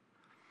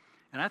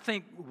 And I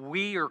think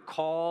we are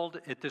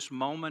called at this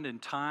moment in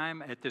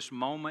time, at this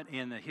moment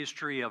in the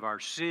history of our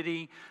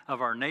city,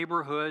 of our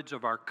neighborhoods,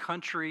 of our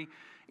country,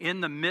 in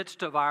the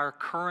midst of our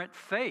current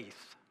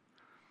faith,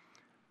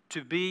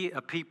 to be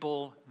a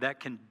people that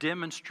can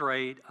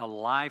demonstrate a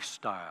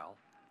lifestyle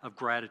of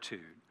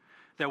gratitude,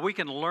 that we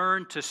can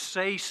learn to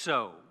say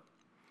so.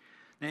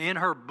 Now, in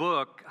her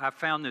book, I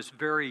found this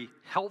very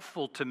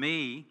helpful to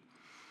me.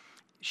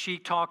 She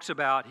talks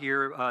about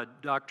here,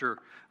 Dr.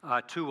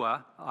 Ado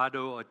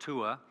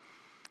Atua,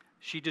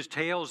 she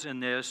details in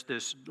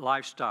this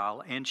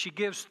lifestyle, and she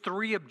gives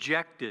 3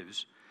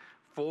 objectives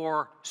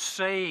for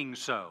saying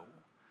so,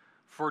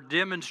 for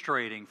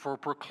demonstrating, for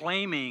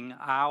proclaiming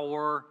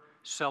our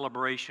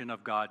celebration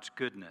of God's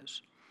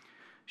goodness.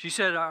 She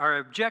said our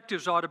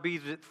objectives ought to be,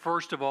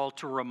 first of all,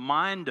 to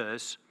remind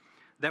us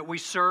that we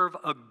serve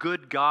a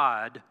good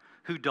God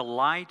who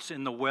delights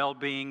in the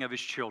well-being of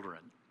His children.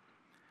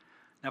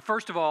 Now,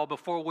 first of all,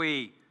 before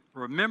we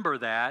remember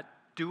that,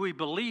 do we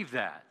believe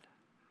that?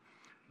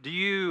 Do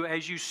you,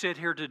 as you sit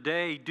here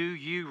today, do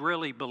you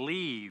really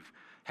believe?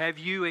 Have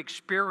you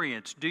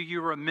experienced? Do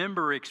you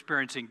remember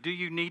experiencing? Do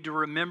you need to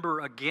remember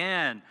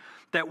again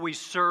that we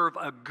serve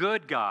a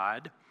good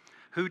God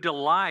who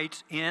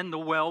delights in the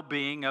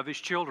well-being of His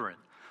children,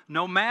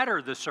 no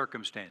matter the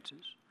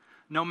circumstances,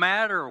 no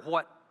matter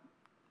what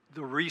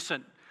the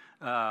recent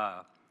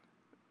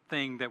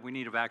thing that we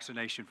need a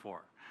vaccination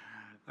for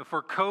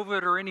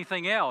COVID or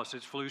anything else?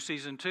 It's flu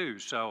season too.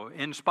 So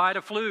in spite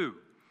of flu,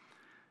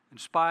 in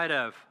spite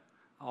of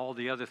all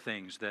the other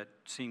things that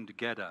seem to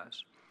get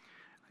us,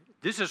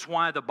 this is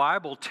why the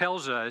Bible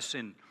tells us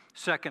in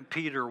 2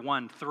 Peter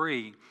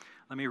 1:3,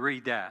 let me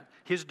read that.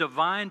 His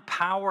divine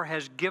power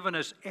has given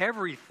us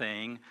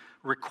everything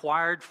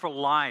required for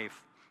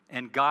life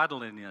and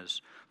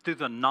godliness through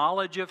the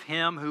knowledge of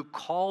Him who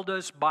called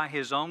us by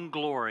His own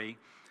glory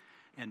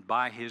and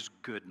by His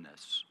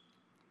goodness.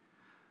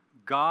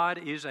 God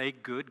is a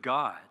good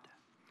God,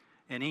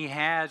 and He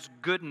has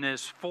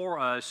goodness for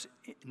us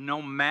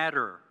no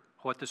matter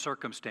what the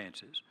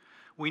circumstances.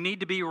 We need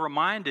to be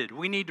reminded.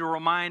 We need to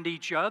remind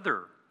each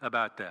other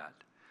about that.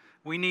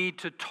 We need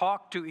to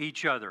talk to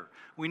each other.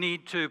 We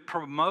need to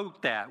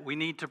promote that. We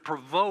need to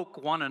provoke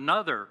one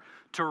another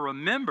to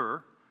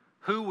remember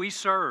who we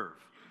serve.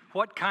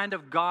 What kind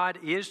of God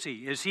is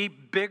He? Is He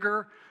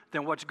bigger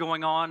than what's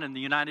going on in the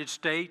United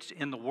States,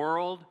 in the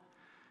world?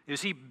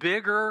 Is He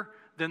bigger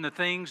than the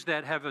things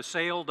that have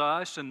assailed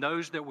us and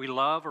those that we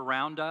love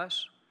around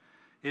us?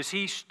 Is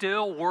He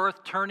still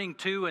worth turning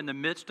to in the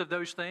midst of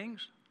those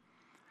things?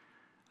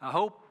 I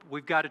hope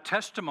we've got a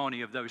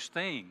testimony of those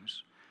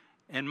things.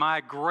 And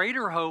my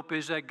greater hope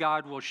is that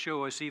God will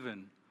show us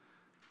even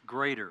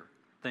greater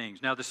things.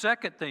 Now, the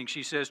second thing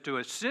she says, to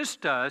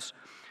assist us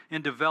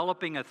in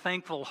developing a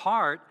thankful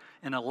heart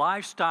and a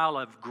lifestyle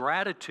of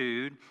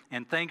gratitude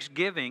and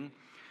thanksgiving,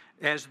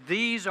 as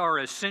these are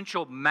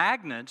essential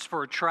magnets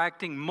for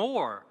attracting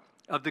more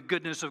of the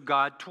goodness of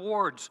God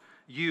towards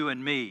you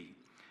and me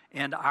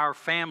and our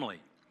family.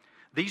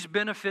 These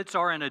benefits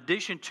are in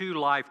addition to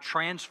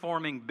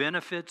life-transforming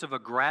benefits of a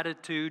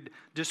gratitude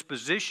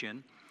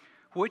disposition,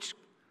 which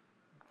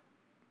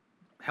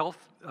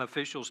health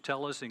officials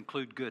tell us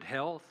include good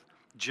health,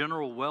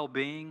 general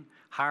well-being,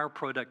 higher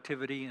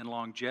productivity, and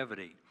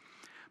longevity.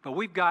 But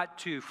we've got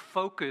to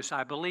focus,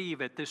 I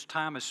believe, at this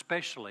time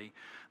especially.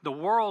 The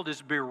world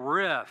is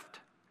bereft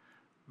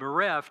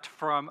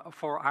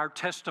for our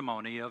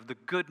testimony of the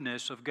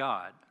goodness of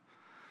God.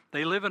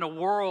 They live in a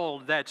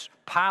world that's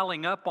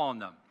piling up on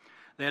them.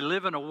 They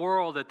live in a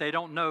world that they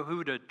don't know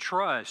who to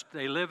trust.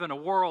 They live in a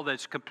world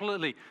that's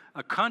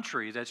a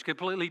country that's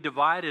completely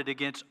divided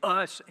against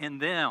us and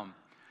them.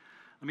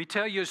 Let me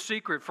tell you a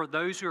secret. For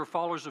those who are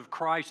followers of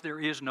Christ, there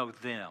is no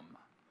them.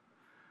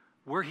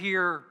 We're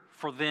here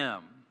for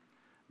them.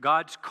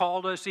 God's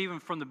called us even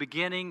from the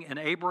beginning. And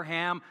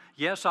Abraham,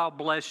 yes, I'll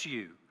bless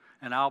you.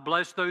 And I'll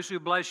bless those who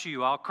bless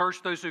you. I'll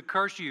curse those who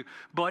curse you.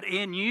 But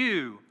in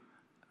you,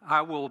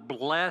 I will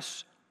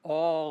bless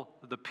all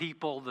the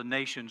people, the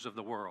nations of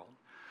the world.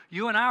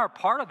 You and I are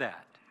part of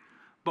that.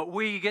 But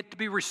we get to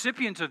be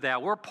recipients of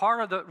that. We're part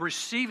of the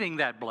receiving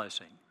that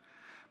blessing.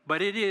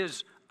 But it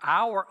is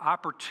our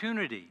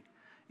opportunity.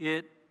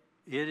 It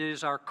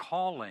is our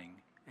calling.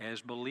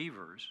 as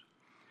believers.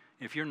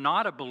 If you're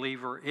not a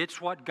believer,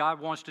 it's what God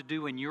wants to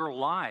do in your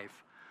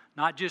life.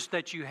 Not just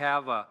that you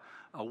have a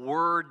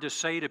word to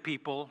say to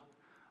people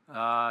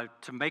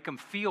to make them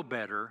feel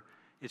better.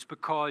 It's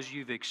because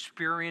you've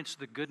experienced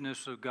the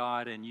goodness of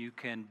God and you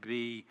can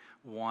be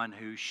one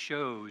who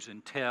shows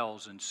and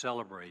tells and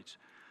celebrates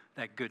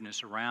that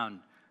goodness around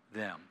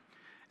them.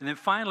 And then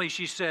finally,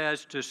 she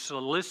says to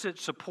solicit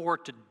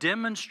support to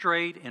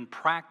demonstrate in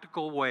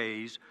practical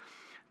ways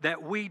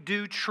that we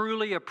do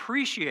truly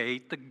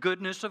appreciate the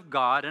goodness of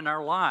God in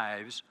our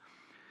lives,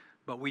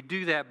 but we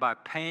do that by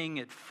paying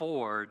it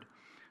forward,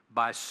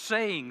 by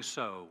saying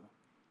so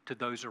to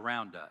those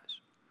around us.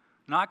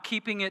 Not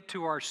keeping it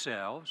to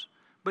ourselves,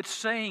 but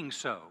saying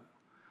so.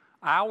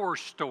 Our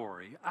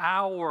story,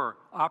 our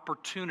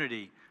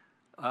opportunity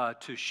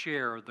to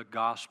share the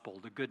gospel,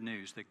 the good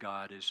news that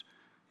God has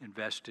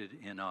invested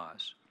in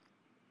us.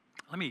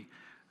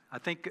 I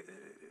think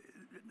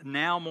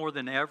now more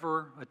than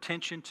ever,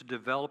 attention to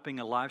developing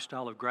a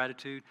lifestyle of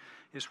gratitude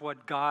is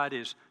what God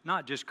is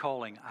not just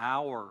calling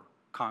our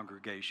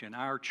congregation,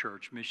 our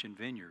church, Mission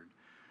Vineyard,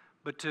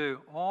 but to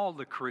all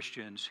the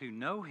Christians who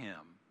know Him,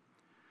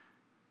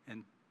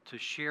 and to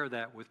share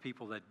that with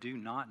people that do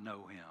not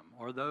know Him,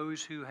 or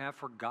those who have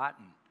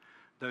forgotten,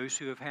 those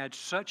who have had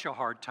such a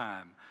hard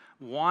time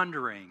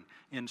wandering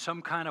in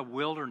some kind of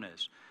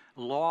wilderness,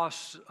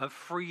 loss of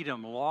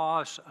freedom,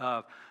 loss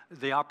of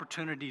the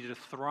opportunity to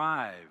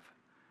thrive.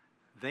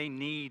 They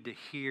need to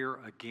hear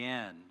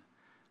again.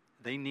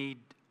 They need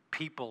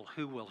people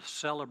who will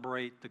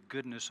celebrate the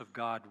goodness of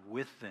God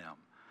with them,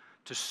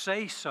 to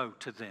say so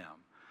to them,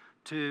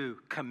 to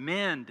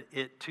commend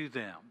it to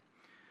them.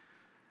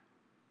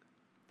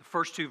 The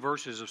first two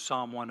verses of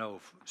Psalm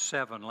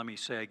 107, let me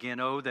say again,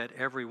 "Oh, that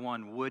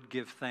everyone would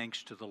give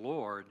thanks to the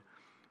Lord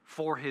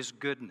for His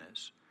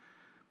goodness,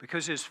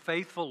 because His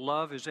faithful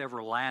love is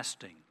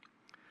everlasting.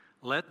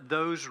 Let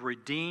those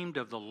redeemed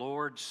of the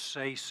Lord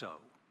say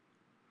so."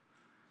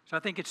 So I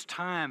think it's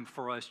time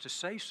for us to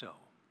say so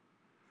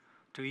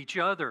to each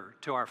other,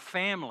 to our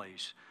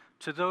families,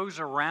 to those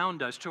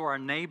around us, to our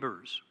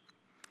neighbors.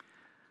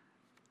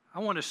 I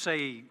want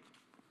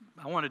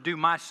to do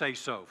my say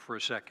so for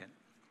a second.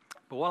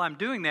 But while I'm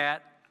doing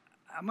that,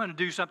 I'm going to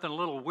do something a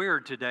little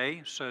weird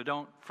today, so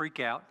don't freak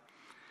out.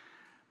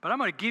 But I'm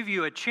going to give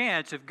you a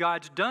chance, if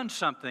God's done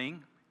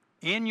something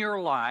in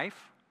your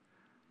life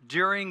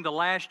during the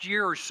last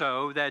year or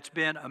so that's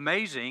been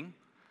amazing,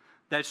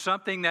 that's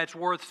something that's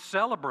worth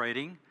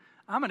celebrating,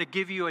 I'm going to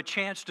give you a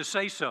chance to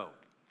say so.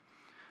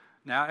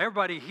 Now,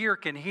 everybody here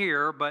can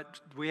hear, but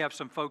we have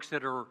some folks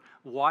that are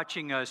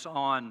watching us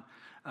on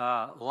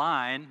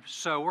line,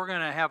 so we're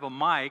going to have a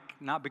mic,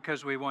 not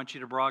because we want you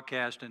to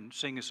broadcast and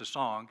sing us a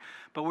song,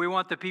 but we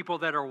want the people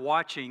that are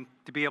watching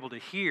to be able to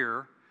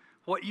hear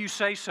what you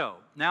say so.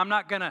 Now, I'm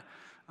not going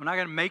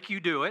to make you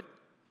do it.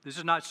 This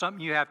is not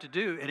something you have to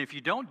do, and if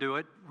you don't do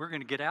it, we're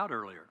going to get out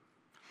earlier.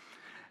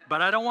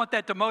 But I don't want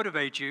that to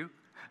motivate you.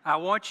 I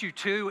want you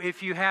to,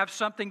 if you have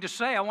something to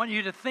say, I want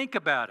you to think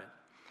about it.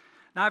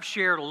 Now, I've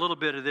shared a little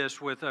bit of this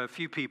with a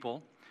few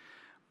people,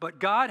 but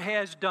God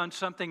has done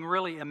something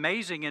really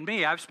amazing in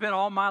me. I've spent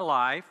all my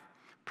life,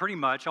 pretty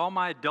much all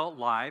my adult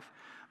life,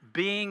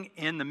 being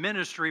in the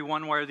ministry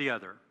one way or the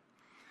other,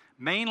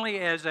 mainly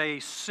as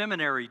a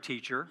seminary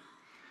teacher.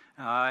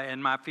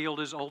 And my field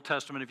is Old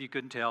Testament, if you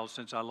couldn't tell,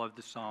 since I love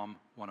the Psalm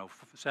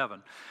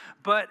 107.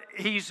 But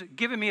He's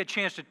given me a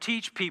chance to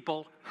teach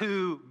people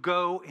who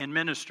go and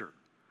minister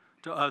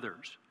to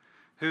others,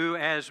 who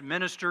as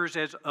ministers,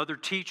 as other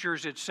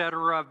teachers,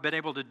 etc., I've been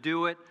able to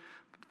do it.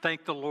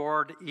 Thank the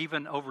Lord,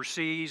 even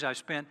overseas. I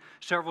spent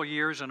several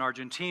years in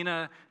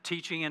Argentina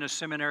teaching in a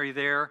seminary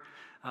there.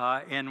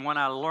 And when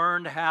I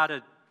learned how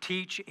to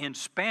teach in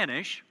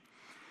Spanish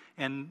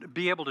and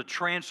be able to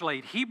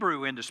translate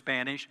Hebrew into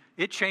Spanish,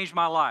 it changed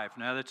my life.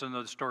 Now, that's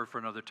another story for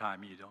another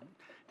time. You don't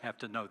have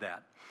to know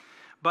that.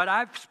 But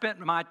I've spent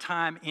my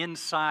time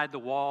inside the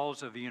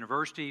walls of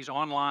universities,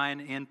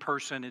 online, in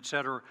person,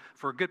 etc.,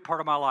 for a good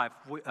part of my life.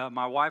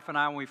 My wife and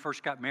I, when we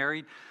first got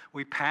married,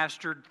 we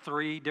pastored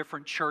 3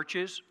 different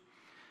churches.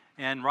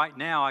 And right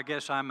now, I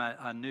guess I'm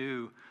a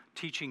new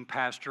teaching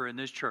pastor in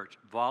this church,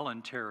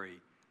 voluntary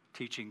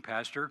teaching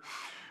pastor,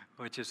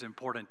 which is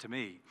important to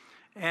me.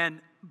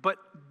 But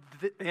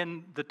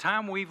in the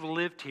time we've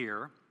lived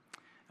here,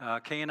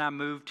 Kay and I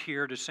moved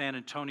here to San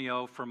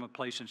Antonio from a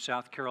place in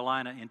South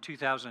Carolina in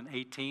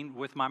 2018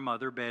 with my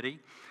mother, Betty.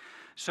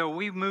 So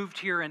we moved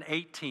here in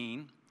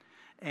 18,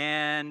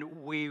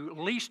 and we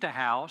leased a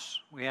house.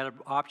 We had an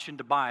option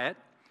to buy it,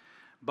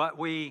 but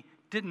we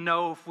didn't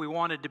know if we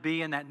wanted to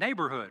be in that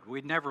neighborhood.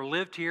 We'd never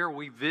lived here.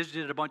 We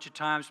visited a bunch of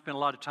times, spent a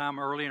lot of time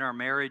early in our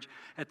marriage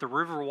at the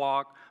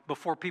Riverwalk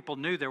before people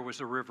knew there was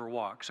a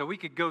Riverwalk. So we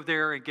could go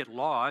there and get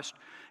lost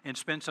and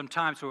spend some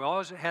time. So we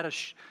always had a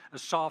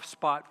soft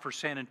spot for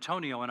San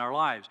Antonio in our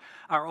lives.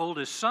 Our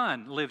oldest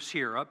son lives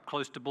here up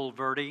close to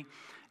Bulverde,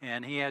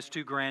 and he has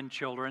 2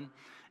 grandchildren.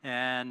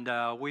 And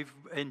we've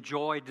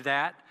enjoyed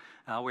that.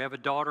 We have a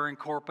daughter in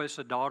Corpus,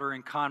 a daughter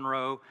in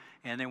Conroe,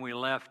 and then we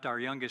left our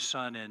youngest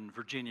son in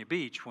Virginia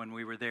Beach when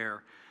we were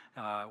there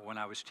when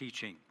I was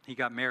teaching. He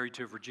got married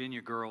to a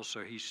Virginia girl,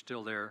 so he's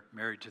still there,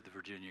 married to the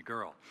Virginia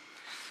girl.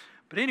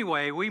 But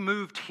anyway, we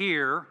moved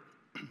here,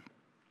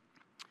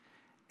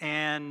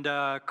 and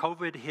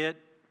COVID hit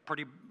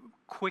pretty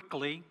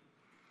quickly.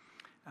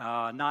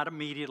 Not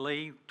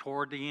immediately.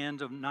 Toward the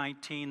end of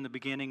 19, the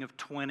beginning of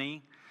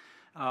 20,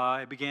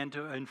 it began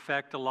to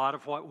infect a lot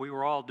of what we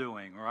were all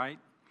doing, right?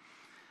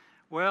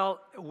 Well,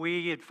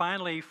 we had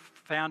finally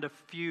found a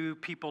few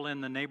people in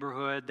the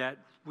neighborhood that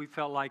we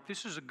felt like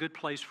this is a good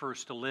place for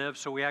us to live,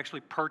 so we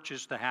actually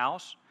purchased the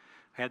house,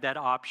 had that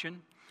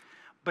option.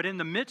 But in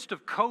the midst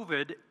of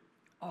COVID,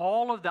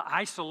 all of the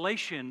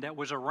isolation that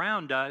was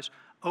around us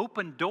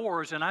opened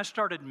doors, and I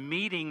started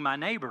meeting my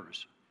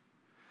neighbors.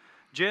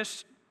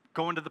 Just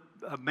going to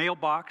the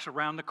mailbox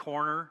around the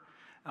corner,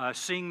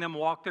 seeing them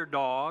walk their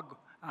dog.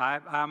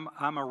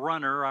 I'm a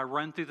runner. I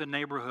run through the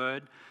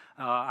neighborhood.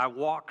 I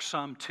walk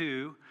some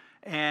too.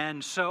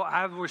 And so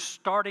I was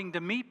starting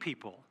to meet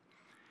people.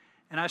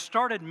 And I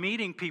started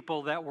meeting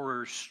people that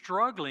were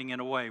struggling in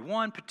a way.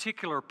 One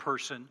particular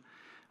person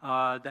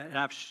that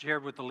I've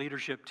shared with the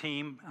leadership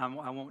team,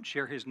 I won't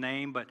share his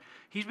name, but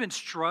he's been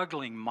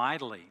struggling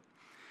mightily.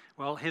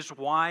 Well, his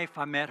wife,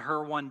 I met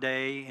her one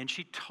day, and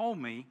she told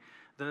me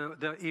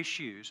the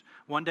issues.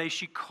 One day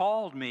she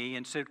called me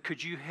and said,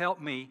 could you help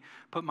me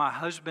put my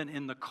husband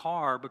in the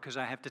car because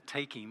I have to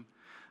take him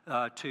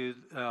to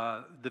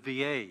the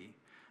VA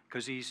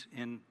because he's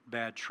in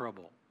bad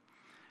trouble.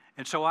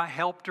 And so I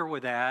helped her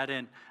with that,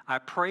 and I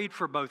prayed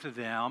for both of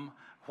them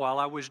while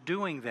I was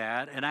doing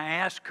that, and I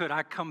asked, could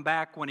I come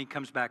back when he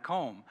comes back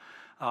home?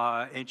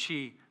 And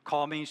she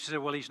called me and she said,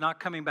 well, he's not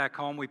coming back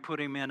home. We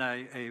put him in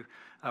a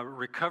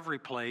recovery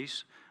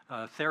place,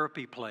 a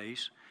therapy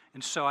place.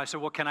 And so I said,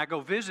 well, can I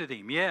go visit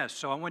him? Yes.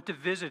 So I went to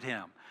visit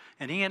him.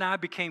 And he and I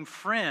became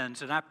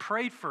friends, and I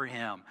prayed for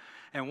him.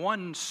 And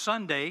one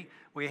Sunday,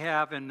 we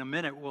have, in a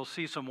minute, we'll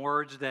see some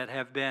words that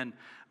have been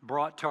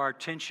brought to our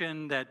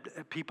attention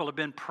that people have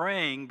been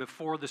praying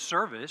before the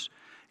service,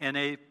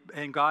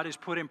 and God has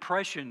put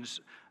impressions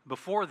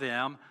before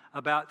them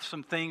about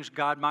some things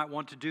God might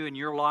want to do in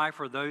your life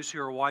or those who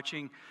are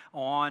watching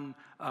on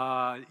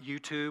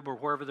YouTube or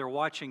wherever they're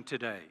watching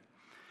today.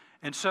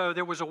 And so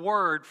there was a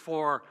word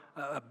for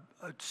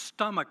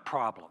stomach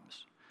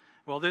problems.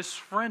 Well, this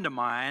friend of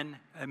mine,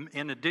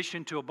 in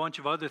addition to a bunch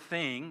of other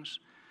things,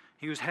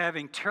 he was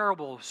having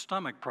terrible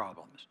stomach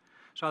problems.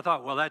 So I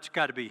thought, well, that's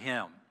got to be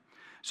him.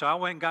 So I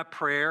went and got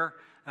prayer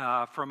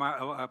from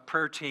our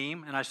prayer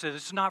team, and I said,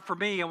 it's not for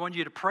me. I want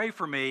you to pray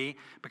for me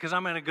because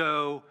I'm going to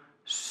go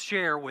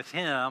share with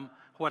him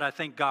what I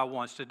think God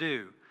wants to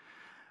do.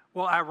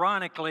 Well,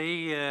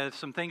 ironically,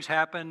 some things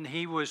happened.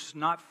 He was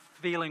not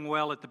feeling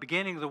well at the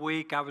beginning of the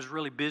week. I was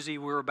really busy.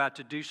 We were about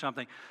to do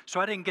something. So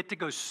I didn't get to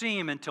go see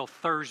him until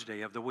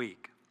Thursday of the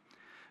week.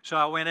 So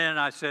I went in and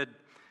I said,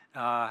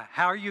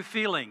 how are you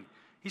feeling?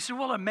 He said,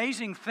 well,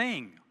 amazing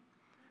thing.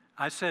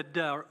 I said,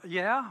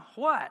 yeah,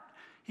 what?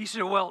 He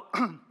said, well,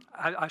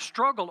 I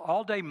struggled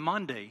all day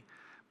Monday,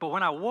 but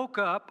when I woke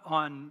up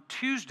on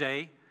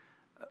Tuesday,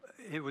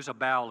 it was a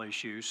bowel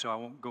issue, so I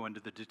won't go into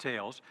the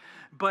details,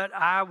 but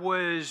I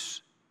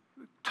was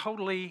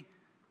totally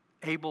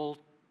able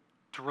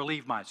to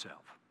relieve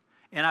myself.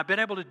 And I've been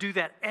able to do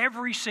that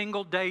every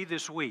single day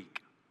this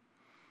week.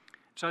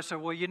 So I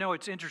said, well, you know,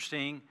 it's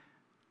interesting.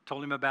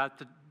 Told him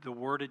about the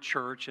word at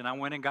church, and I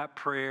went and got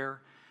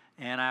prayer,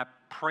 and I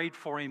prayed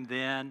for him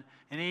then,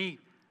 and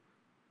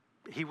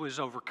he was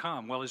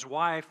overcome. Well, his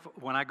wife,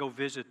 when I go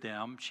visit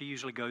them, she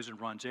usually goes and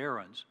runs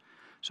errands.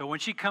 So when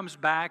she comes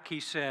back, he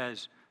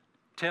says,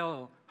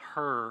 tell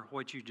her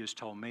what you just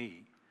told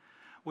me.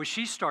 Well,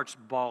 she starts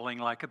bawling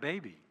like a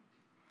baby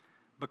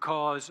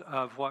because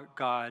of what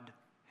God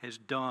has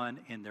done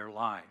in their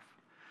life.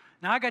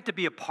 Now, I got to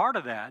be a part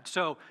of that,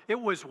 so it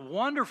was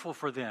wonderful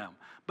for them.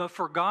 But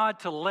for God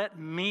to let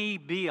me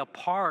be a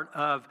part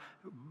of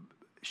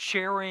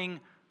sharing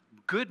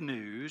good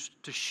news,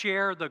 to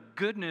share the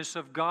goodness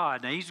of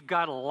God. Now, he's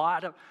got a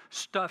lot of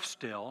stuff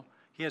still.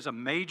 He has a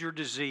major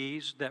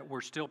disease that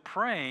we're still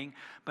praying.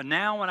 But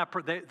now when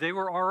they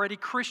were already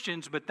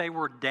Christians, but they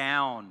were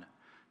down.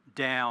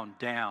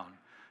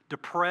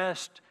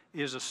 Depressed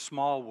is a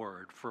small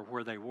word for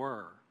where they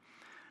were.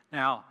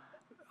 Now,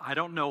 I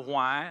don't know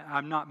why.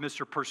 I'm not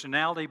Mr.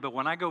 Personality, but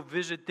when I go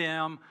visit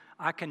them,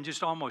 I can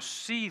just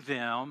almost see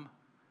them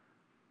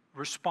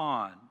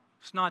respond.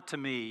 It's not to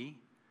me.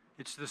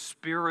 It's the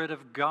Spirit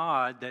of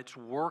God that's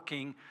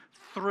working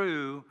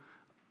through.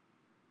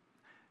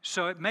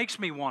 So it makes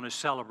me want to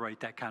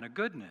celebrate that kind of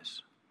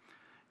goodness.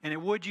 And it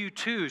would you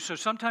too. So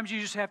sometimes you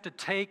just have to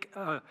take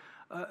a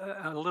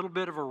little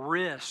bit of a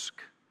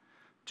risk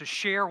to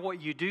share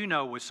what you do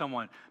know with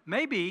someone.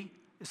 Maybe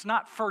it's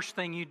not first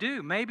thing you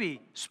do.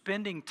 Maybe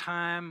spending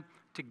time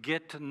to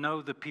get to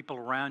know the people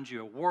around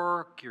you at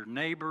work, your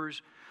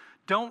neighbors.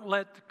 Don't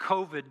let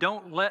COVID,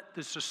 don't let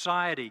the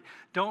society,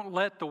 don't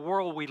let the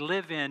world we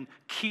live in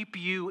keep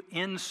you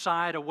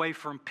inside away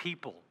from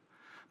people.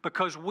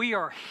 because we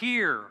are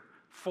here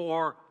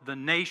for the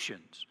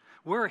nations.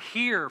 We're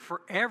here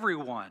for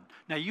everyone.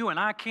 Now, you and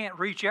I can't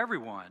reach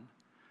everyone,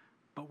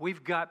 but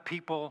we've got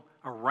people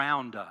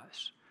around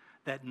us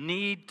that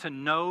need to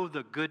know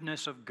the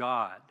goodness of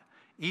God,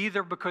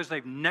 either because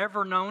they've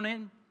never known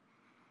Him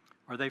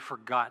or they've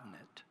forgotten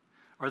it,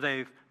 or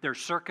their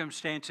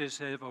circumstances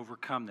have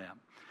overcome them.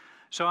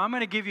 So I'm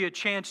going to give you a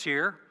chance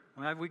here.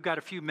 We've got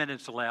a few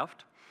minutes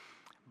left,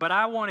 but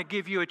I want to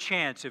give you a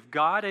chance. If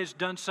God has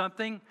done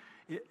something,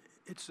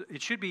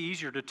 it should be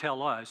easier to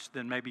tell us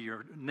than maybe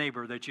your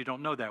neighbor that you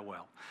don't know that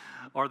well,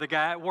 or the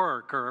guy at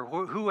work, or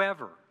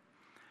whoever.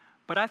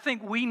 But I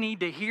think we need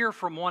to hear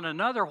from one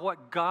another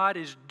what God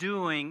is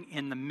doing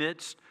in the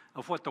midst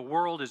of what the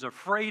world is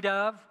afraid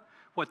of,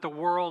 what the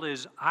world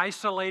is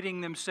isolating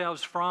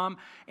themselves from,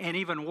 and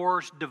even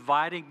worse,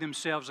 dividing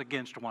themselves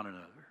against one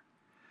another.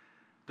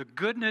 The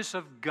goodness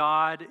of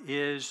God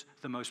is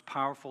the most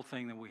powerful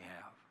thing that we have.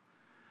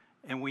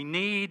 And we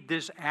need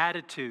this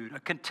attitude, a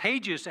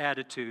contagious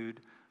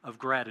attitude of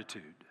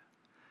gratitude.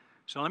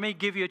 So let me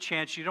give you a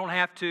chance. You don't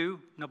have to.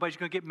 Nobody's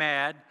going to get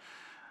mad.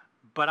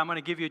 But I'm going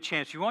to give you a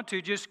chance. If you want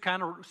to, just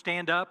kind of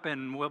stand up,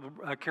 and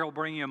Carol will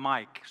bring you a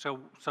mic so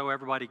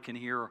everybody can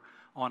hear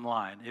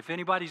online. If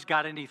anybody's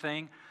got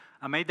anything,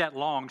 I made that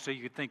long so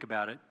you could think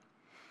about it.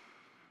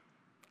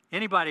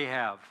 Anybody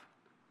have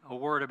a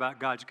word about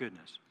God's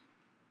goodness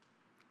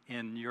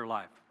in your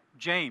life?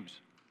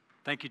 James.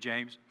 Thank you,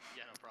 James.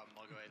 Yeah, no problem.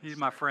 I'll go ahead. He's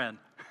my friend.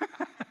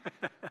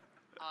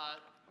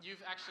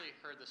 You've actually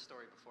heard this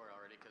story before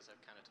already because I've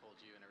kind of told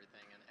you and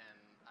everything, and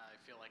I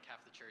feel like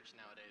half the church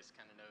nowadays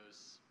kind of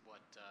knows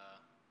what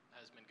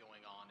has been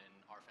going on in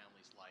our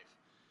family's life.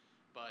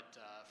 But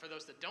for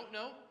those that don't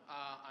know,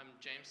 I'm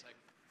James. I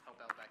help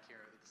out back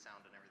here with the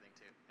sound and everything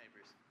too. Hey,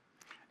 Bruce.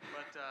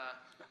 But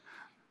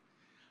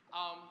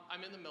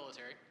I'm in the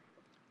military,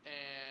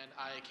 and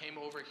I came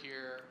over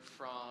here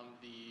from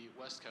the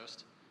West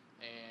Coast.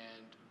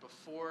 And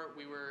before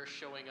we were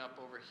showing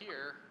up over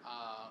here,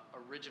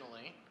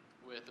 originally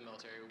with the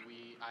military,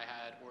 I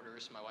had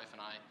orders, my wife and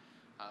I,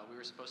 we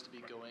were supposed to be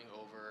going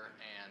over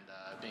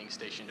and being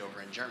stationed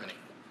over in Germany.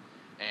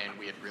 And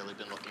we had really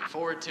been looking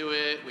forward to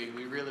it.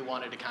 We really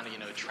wanted to kind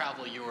of,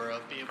 travel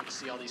Europe, be able to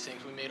see all these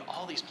things. We made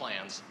all these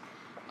plans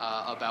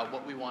about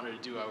what we wanted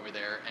to do over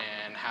there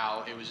and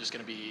how it was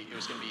going to be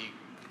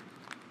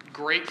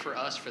great for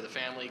us, for the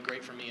family,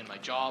 great for me and my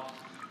job.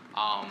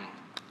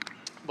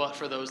 But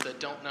for those that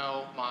don't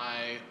know,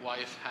 my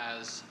wife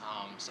has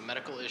some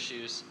medical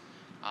issues,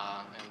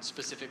 and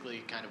specifically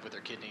kind of with her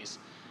kidneys.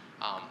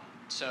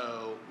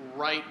 So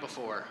right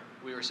before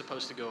we were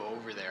supposed to go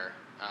over there,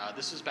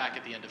 this was back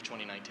at the end of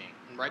 2019,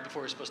 and right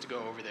before we were supposed to go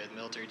over there, the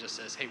military just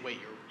says, hey, wait,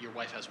 your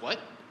wife has what?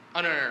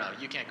 Oh, no,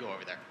 you can't go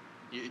over there.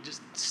 You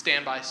just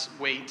stand by,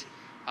 wait.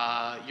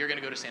 You're going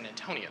to go to San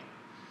Antonio.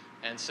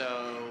 And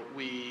so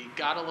we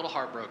got a little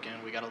heartbroken.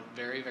 We got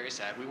very, very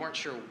sad. We weren't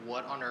sure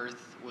what on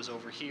earth was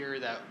over here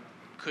that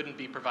couldn't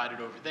be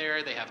provided over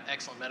there. They have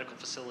excellent medical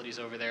facilities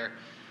over there.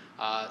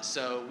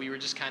 So we were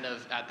just kind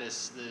of at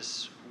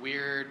this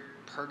weird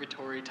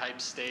purgatory type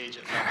stage,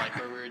 it felt like,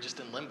 where we were just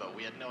in limbo.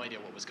 We had no idea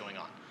what was going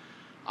on.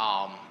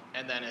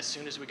 And then as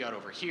soon as we got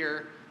over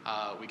here,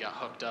 we got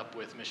hooked up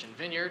with Mission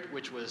Vineyard,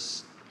 which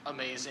was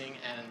amazing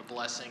and a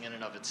blessing in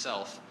and of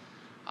itself.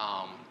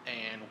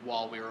 And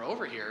while we were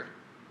over here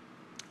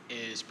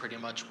is pretty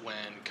much when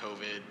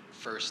COVID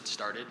first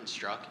started and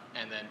struck,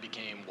 and then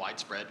became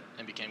widespread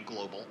and became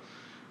global.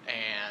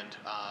 And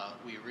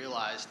we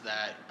realized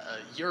that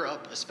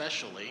Europe,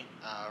 especially,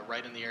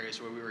 right in the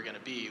areas where we were going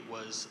to be,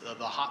 was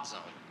the hot zone.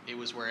 It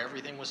was where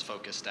everything was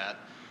focused at.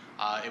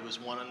 It was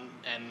one,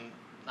 and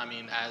I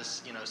mean,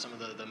 as some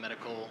of the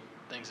medical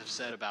things have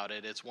said about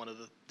it, it's one of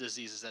the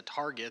diseases that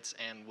targets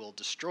and will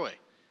destroy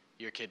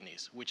your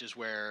kidneys, which is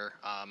where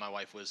my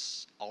wife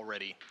was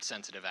already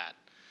sensitive at.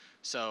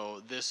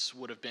 So this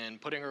would have been,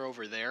 putting her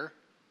over there,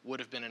 would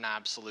have been an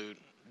absolute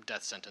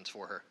death sentence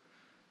for her.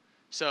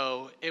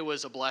 So it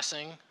was a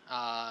blessing,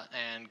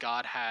 and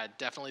God had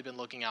definitely been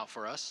looking out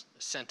for us,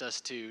 sent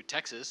us to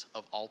Texas,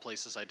 of all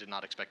places I did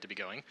not expect to be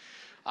going.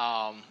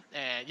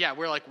 And yeah,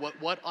 we're like,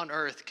 what on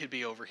earth could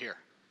be over here?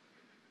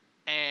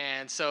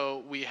 And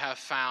so we have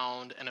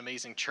found an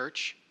amazing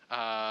church.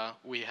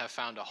 We have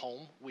found a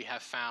home. We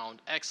have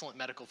found excellent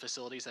medical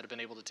facilities that have been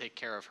able to take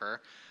care of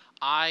her.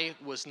 I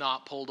was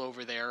not pulled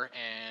over there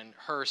and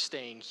her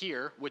staying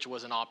here, which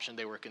was an option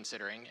they were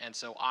considering. And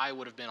so I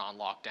would have been on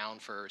lockdown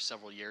for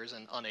several years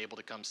and unable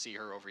to come see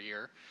her over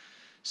here.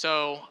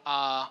 So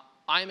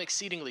I'm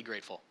exceedingly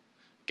grateful.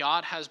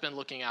 God has been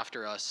looking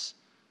after us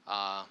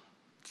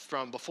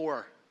from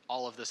before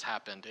all of this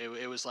happened.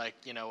 It was like,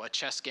 a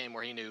chess game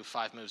where he knew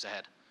 5 moves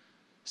ahead.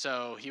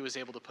 So he was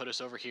able to put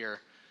us over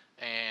here.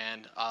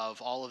 And of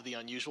all of the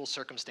unusual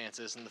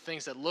circumstances and the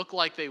things that looked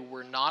like they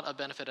were not a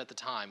benefit at the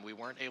time, we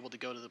weren't able to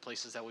go to the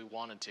places that we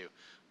wanted to.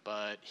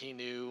 But he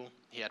knew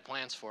he had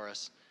plans for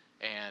us,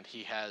 and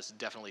he has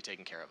definitely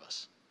taken care of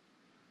us.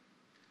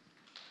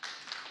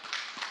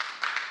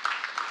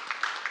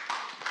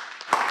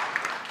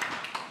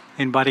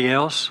 Anybody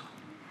else?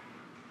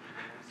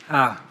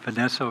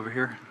 Vanessa over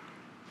here.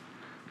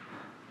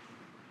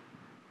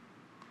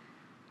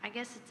 I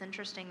guess it's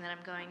interesting that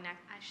I'm going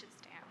next. I should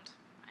stand.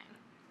 Fine.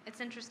 It's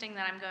interesting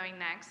that I'm going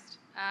next.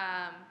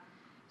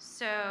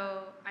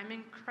 So I'm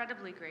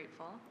incredibly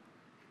grateful.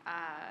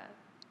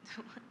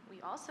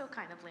 We also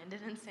kind of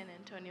landed in San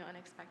Antonio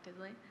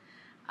unexpectedly.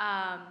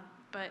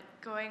 But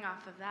going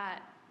off of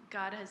that,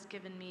 God has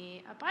given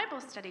me a Bible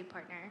study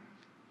partner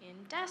in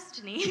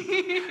Destiny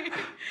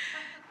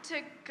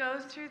to go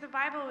through the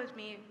Bible with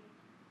me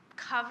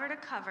cover to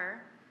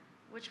cover,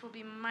 which will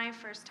be my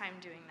first time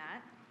doing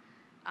that.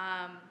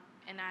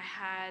 And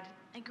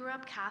I grew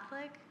up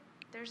Catholic.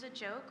 There's a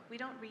joke, we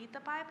don't read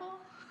the Bible.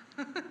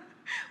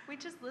 We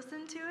just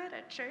listen to it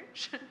at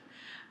church.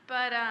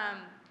 But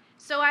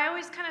so I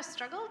always kind of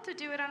struggled to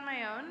do it on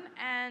my own,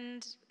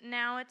 and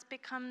now it's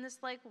become this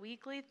like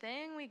weekly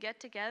thing. We get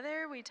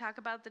together, we talk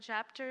about the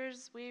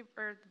chapters or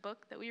the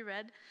book that we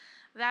read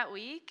that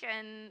week,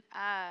 and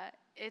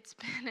it's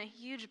been a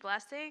huge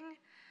blessing.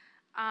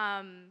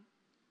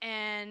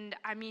 And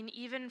I mean,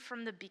 even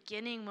from the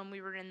beginning when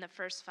we were in the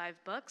first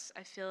 5 books,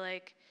 I feel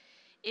like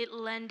it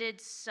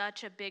lended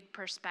such a big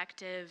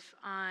perspective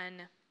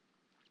on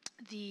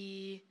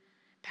the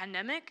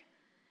pandemic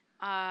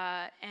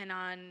and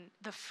on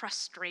the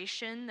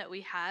frustration that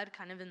we had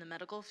kind of in the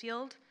medical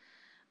field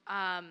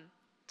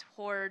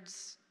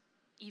towards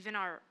even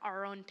our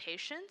own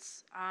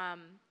patients,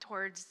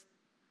 towards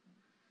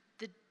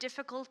the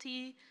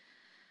difficulty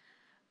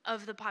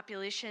of the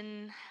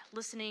population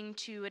listening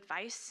to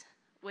advice,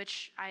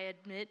 which I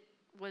admit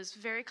was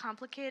very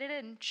complicated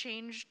and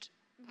changed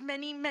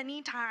many,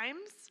 many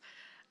times.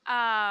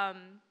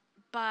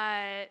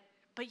 But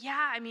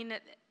yeah, I mean,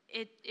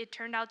 it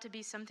turned out to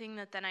be something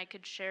that then I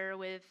could share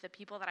with the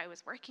people that I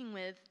was working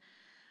with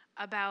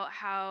about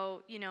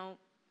how, you know,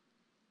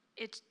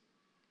 it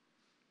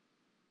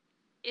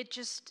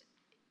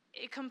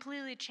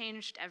completely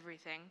changed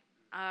everything.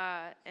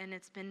 And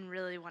it's been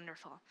really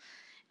wonderful.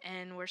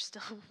 And we're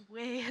still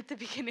way at the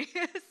beginning,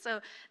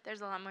 so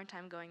there's a lot more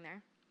time going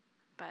there.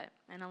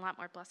 And a lot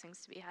more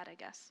blessings to be had, I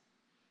guess.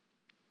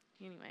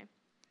 Anyway,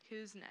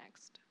 who's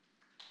next?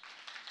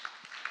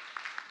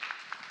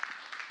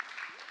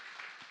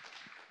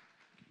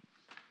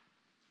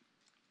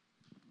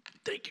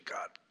 Thank you,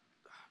 God.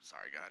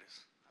 Sorry, God.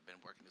 I've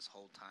been working this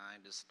whole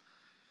time, just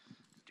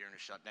during the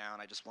shutdown.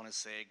 I just want to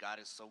say God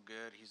is so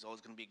good. He's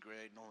always going to be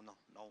great,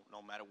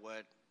 no matter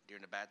what,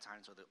 during the bad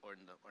times or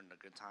in the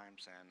good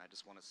times. And I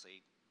just want to say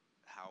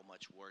how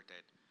much work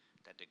that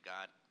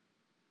God.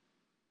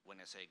 When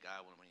I say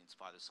God, when it's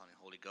Father, Son, and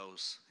Holy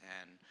Ghost,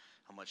 and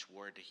how much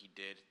work that He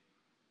did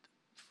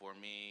for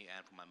me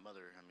and for my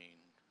mother. I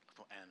mean,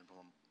 and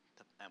for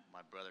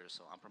my brother.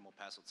 So I'm from El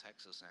Paso,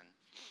 Texas, and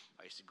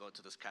I used to go to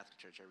this Catholic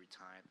church every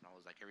time. And I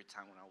was like, every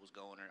time when I was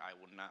going there, I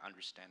would not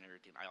understand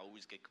everything. I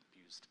always get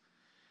confused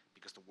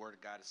because the Word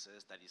of God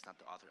says that He's not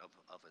the author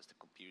of us the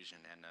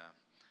confusion. And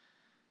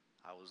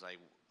I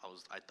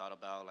thought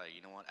about, like,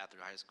 you know what?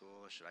 After high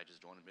school, should I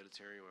just join the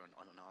military or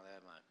all that?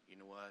 But you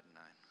know what? And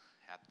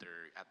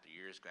after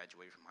years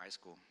graduated from high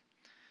school,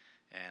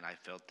 and I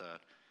felt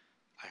that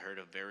I heard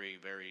a very,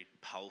 very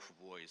powerful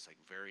voice, like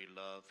very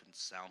love and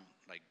sound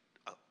like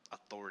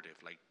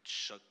authoritative, like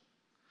shook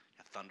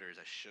thunders.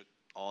 I shook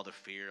all the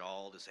fear,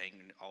 all this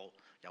anger,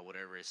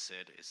 whatever it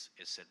said.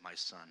 It said, "My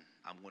son,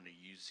 I'm going to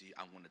use you.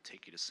 I'm going to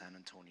take you to San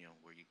Antonio,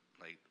 where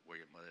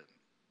your mother."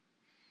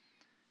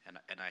 And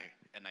I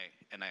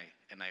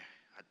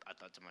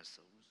thought to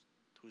myself,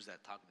 who's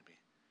that talking to me?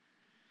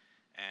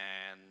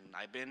 And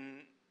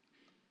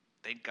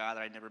thank God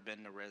that I've never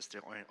been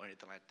arrested or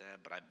anything like that,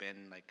 but I've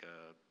been like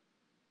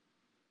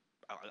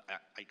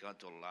I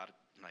got into a lot of,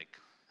 like,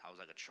 I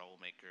was like a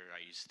troublemaker. I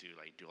used to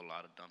like do a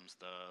lot of dumb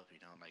stuff, you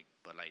know, like,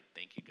 but like,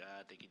 thank you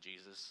God, thank you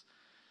Jesus.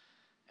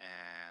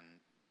 And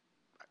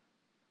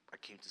I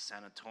came to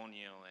San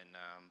Antonio, and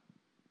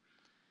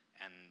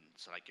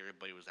so like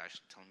everybody was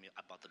actually telling me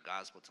about the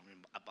gospel, telling me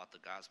about the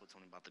gospel.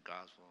 And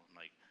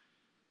like,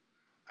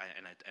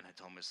 I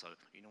told myself,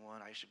 you know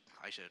what, I should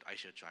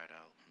try it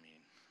out. I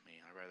mean,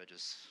 I'd rather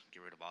just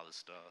get rid of all this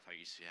stuff. I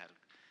used to have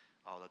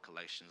all the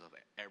collections of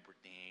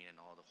everything and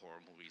all the horror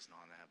movies and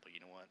all that. But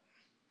you know what?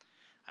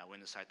 I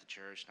went inside the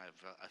church, and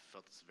I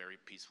felt this very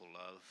peaceful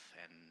love.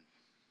 And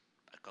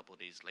a couple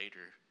of days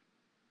later,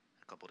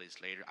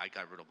 I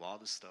got rid of all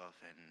this stuff,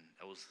 and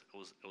it was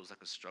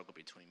like a struggle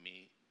between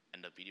me and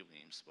the video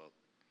games. But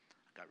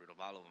I got rid of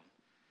all of them.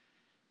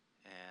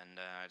 And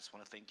I just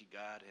want to thank you,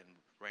 God.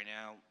 And right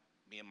now,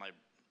 me and my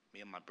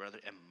brother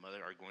and my mother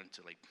are going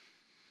to like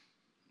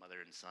mother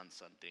and son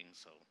thing.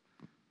 So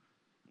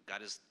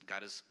God is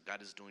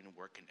doing the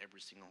work in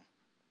every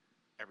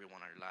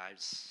one of our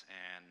lives.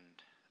 And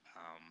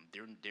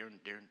during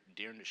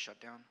the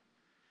shutdown,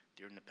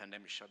 during the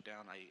pandemic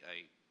shutdown, I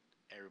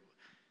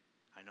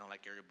know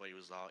like everybody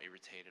was all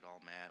irritated,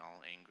 all mad,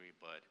 all angry,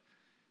 but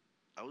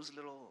I was a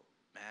little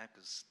mad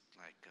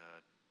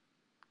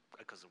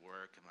because of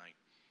work, and like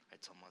I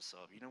told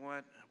myself, you know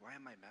what? Why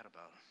am I mad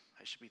about it?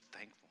 I should be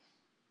thankful.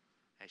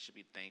 I should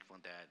be thankful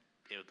that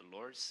if the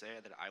Lord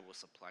said that I will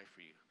supply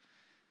for you,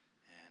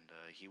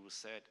 he was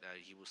said that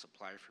he will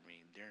supply for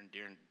me.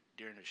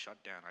 During the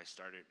shutdown, I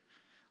started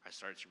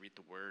to read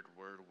the word.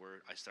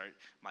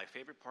 My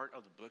favorite part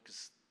of the book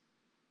is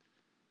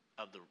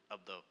of the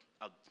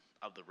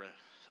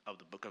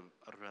book of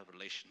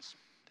Revelations,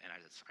 and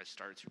I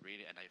started to read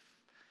it, and I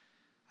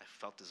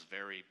felt this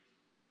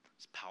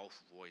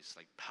powerful voice,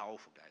 like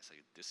powerful guys,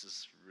 like this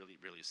is really,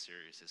 really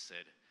serious. It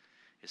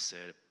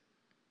said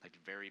like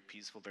very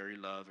peaceful, very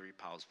love, very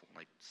powerful,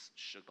 like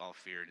shook all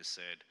fear. And it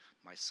said,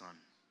 my son,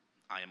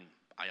 I am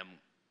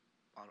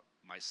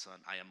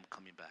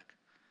coming back.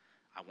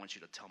 I want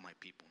you to tell my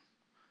people,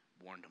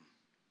 warn them,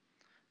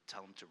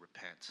 tell them to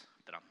repent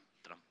that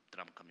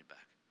I'm coming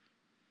back.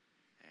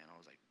 And I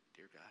was like,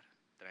 dear God.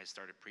 Then I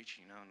started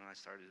preaching, and I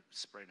started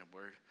spreading the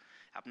word.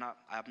 I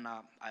have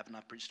not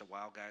preached a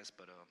while, guys,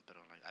 but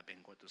like I've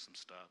been going through some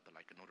stuff. But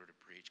like in order to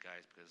preach,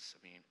 guys, because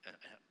I mean,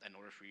 in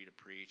order for you to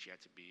preach, you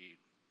have to be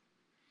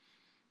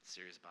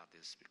serious about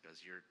this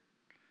because you're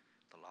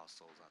the lost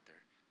souls out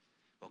there.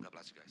 Well, God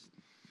bless you guys.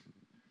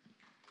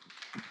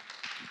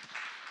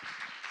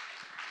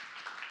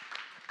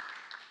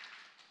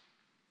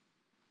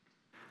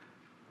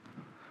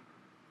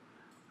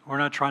 We're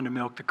not trying to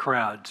milk the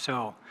crowd,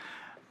 so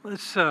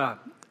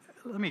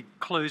let me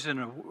close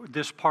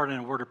this part in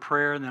a word of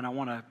prayer, and then I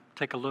want to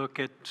take a look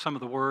at some of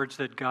the words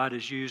that God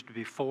has used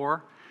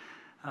before.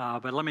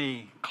 But let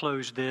me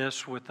close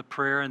this with a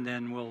prayer, and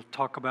then we'll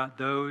talk about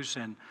those,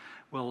 and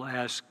we'll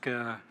ask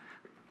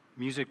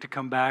music to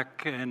come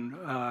back, and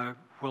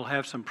we'll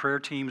have some prayer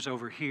teams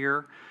over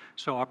here,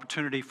 so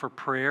opportunity for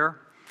prayer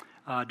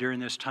during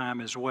this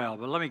time as well.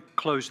 But let me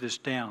close this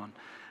down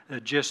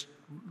just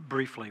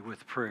briefly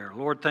with prayer.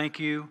 Lord, thank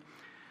you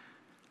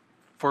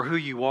for who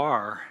you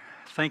are.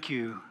 Thank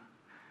you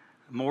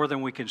more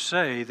than we can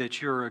say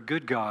that you're a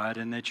good God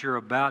and that you're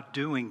about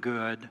doing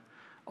good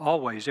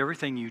always.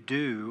 Everything you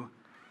do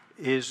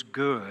is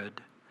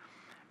good.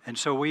 And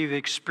so we've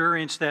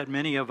experienced that,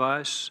 many of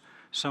us.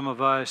 Some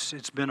of us,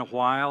 it's been a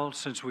while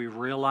since we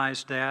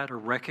realized that or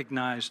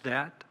recognized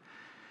that.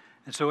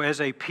 And so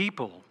as a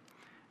people,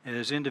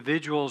 as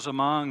individuals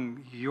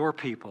among your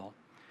people,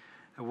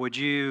 would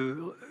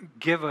you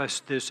give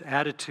us this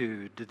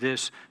attitude,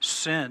 this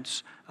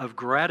sense of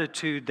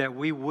gratitude that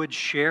we would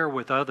share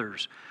with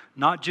others?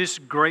 Not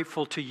just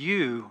grateful to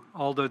you,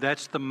 although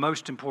that's the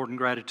most important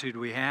gratitude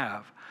we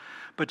have,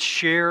 but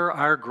share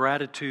our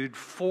gratitude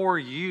for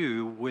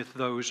you with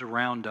those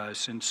around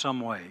us in some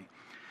way.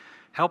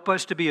 Help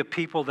us to be a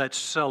people that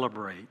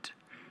celebrate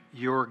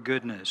your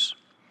goodness.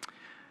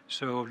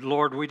 So,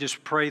 Lord, we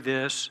just pray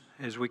this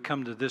as we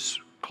come to this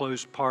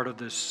closed part of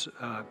this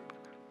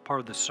part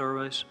of the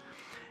service.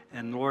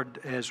 And Lord,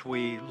 as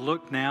we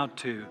look now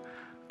to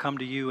come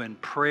to you in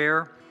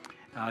prayer,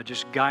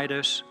 just guide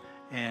us,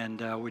 and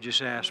we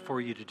just ask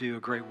for you to do a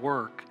great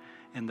work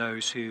in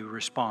those who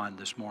respond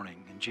this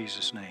morning. In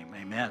Jesus' name,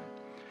 amen.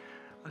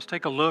 Let's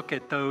take a look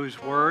at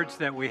those words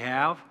that we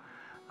have.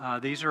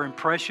 These are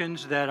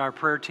impressions that our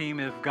prayer team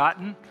have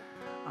gotten.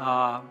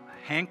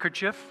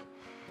 Handkerchief.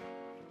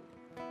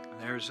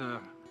 There's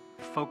a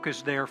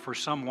focus there for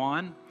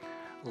someone.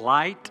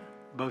 Light.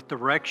 Both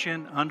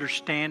direction,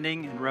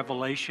 understanding, and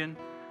revelation.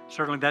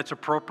 Certainly that's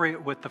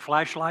appropriate with the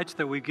flashlights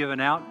that we've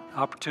given out.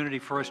 Opportunity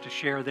for us to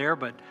share there,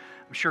 but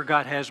I'm sure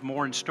God has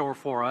more in store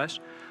for us.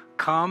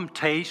 Come,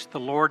 taste the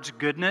Lord's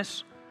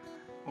goodness.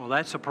 Well,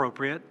 that's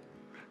appropriate.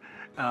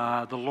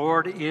 The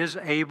Lord is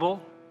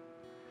able,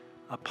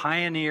 a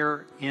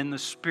pioneer in the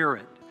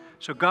Spirit.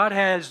 So God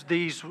has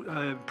these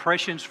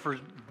impressions for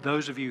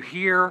those of you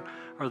here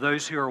or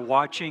those who are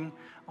watching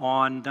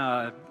on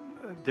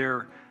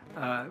their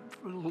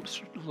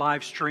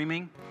live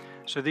streaming.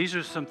 So these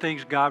are some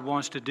things God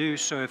wants to do.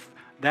 So if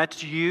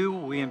that's you,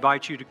 we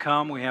invite you to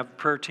come. We have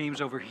prayer teams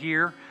over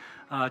here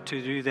to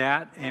do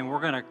that. And we're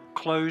going to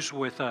close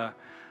with a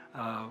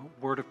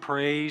word of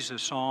praise, a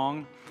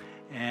song,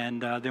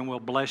 and then we'll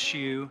bless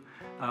you.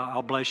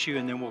 I'll bless you,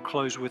 and then we'll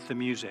close with the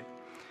music.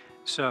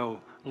 So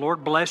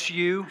Lord bless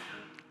you.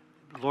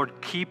 Lord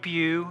keep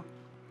you.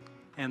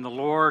 And the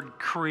Lord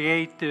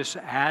create this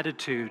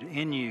attitude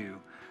in you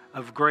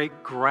of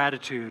great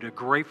gratitude, a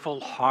grateful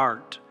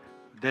heart,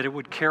 that it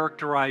would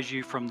characterize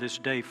you from this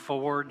day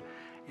forward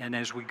and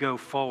as we go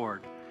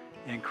forward.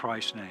 In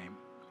Christ's name,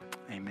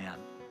 amen.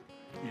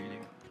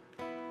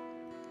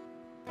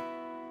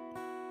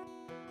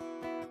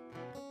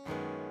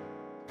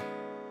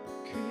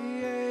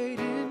 Create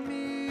in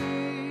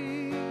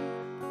me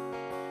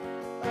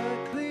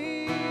a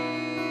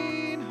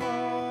clean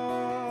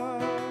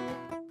heart,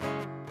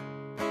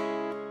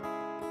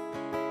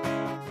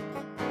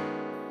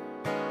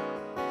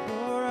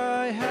 for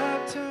I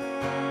have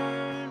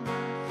turned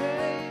my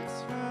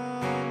face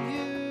from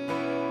you.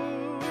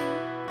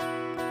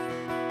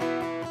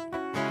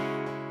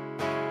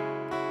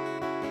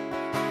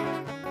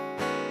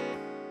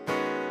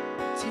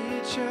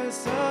 Teach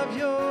us of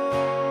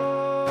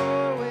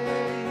your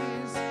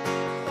ways,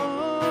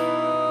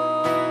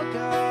 oh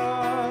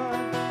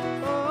God,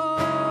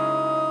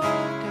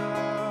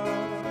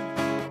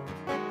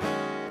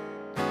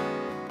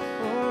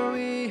 for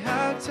we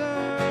have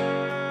turned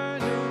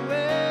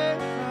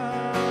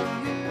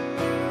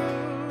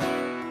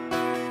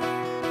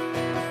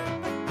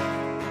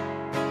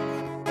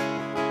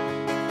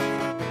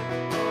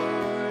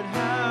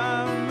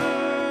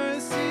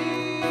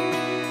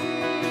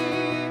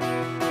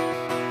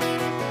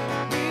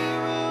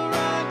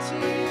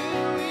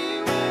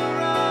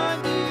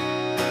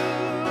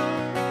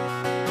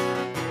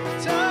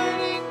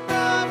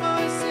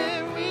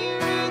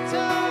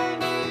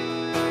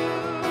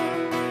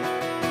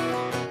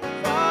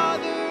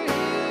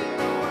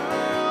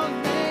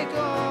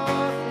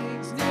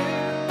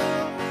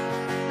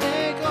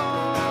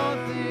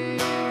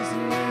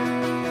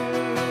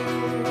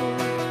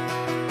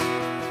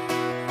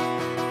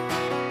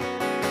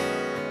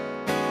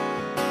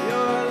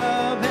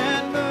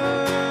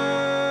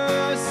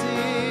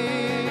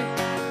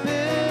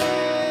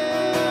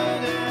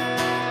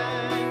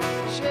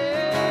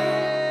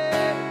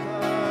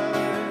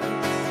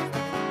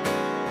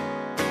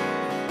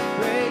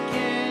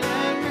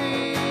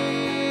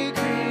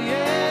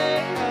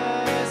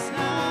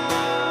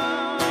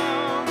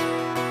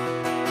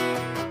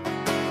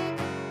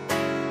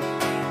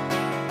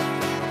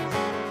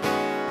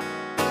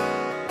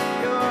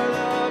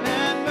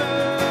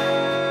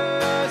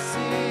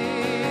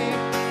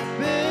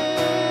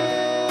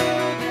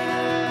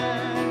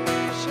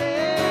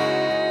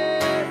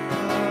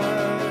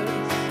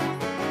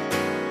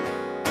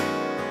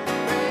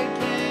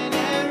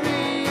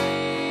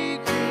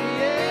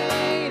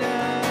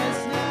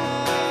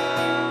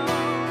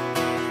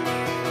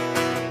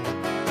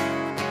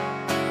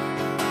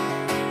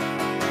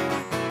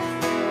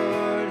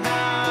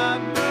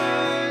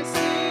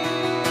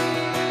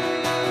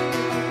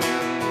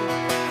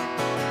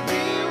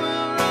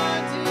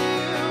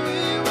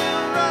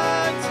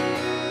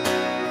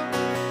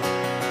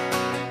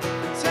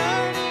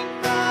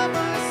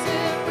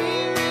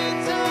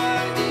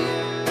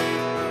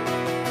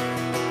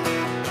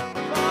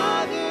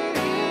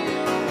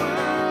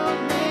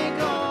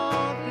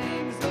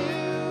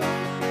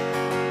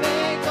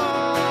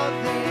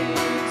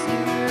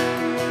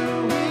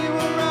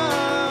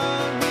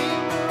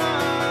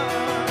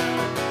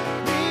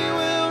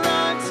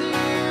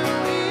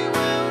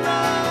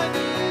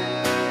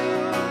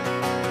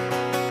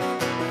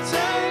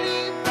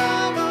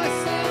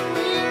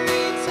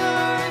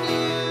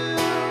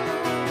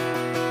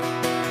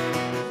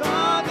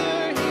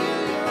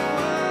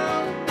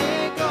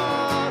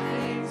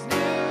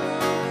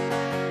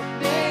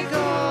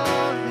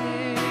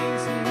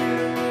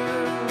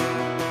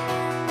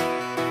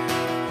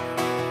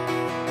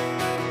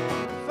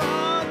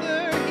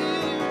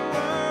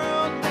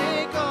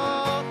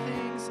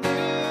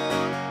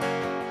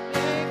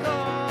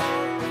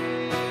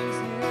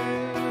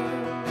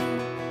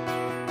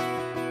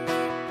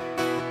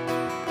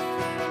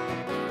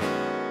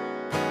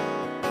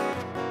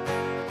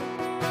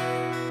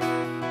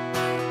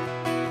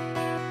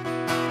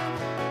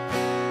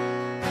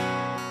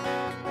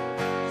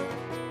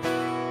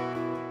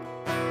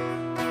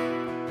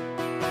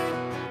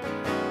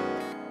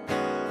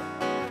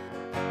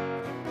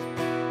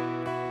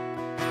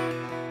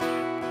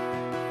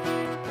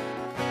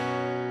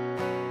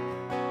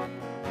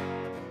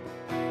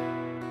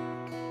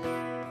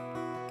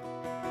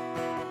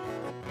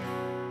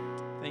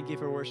Thank you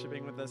for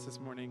worshiping with us this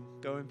morning.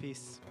 Go in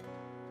peace.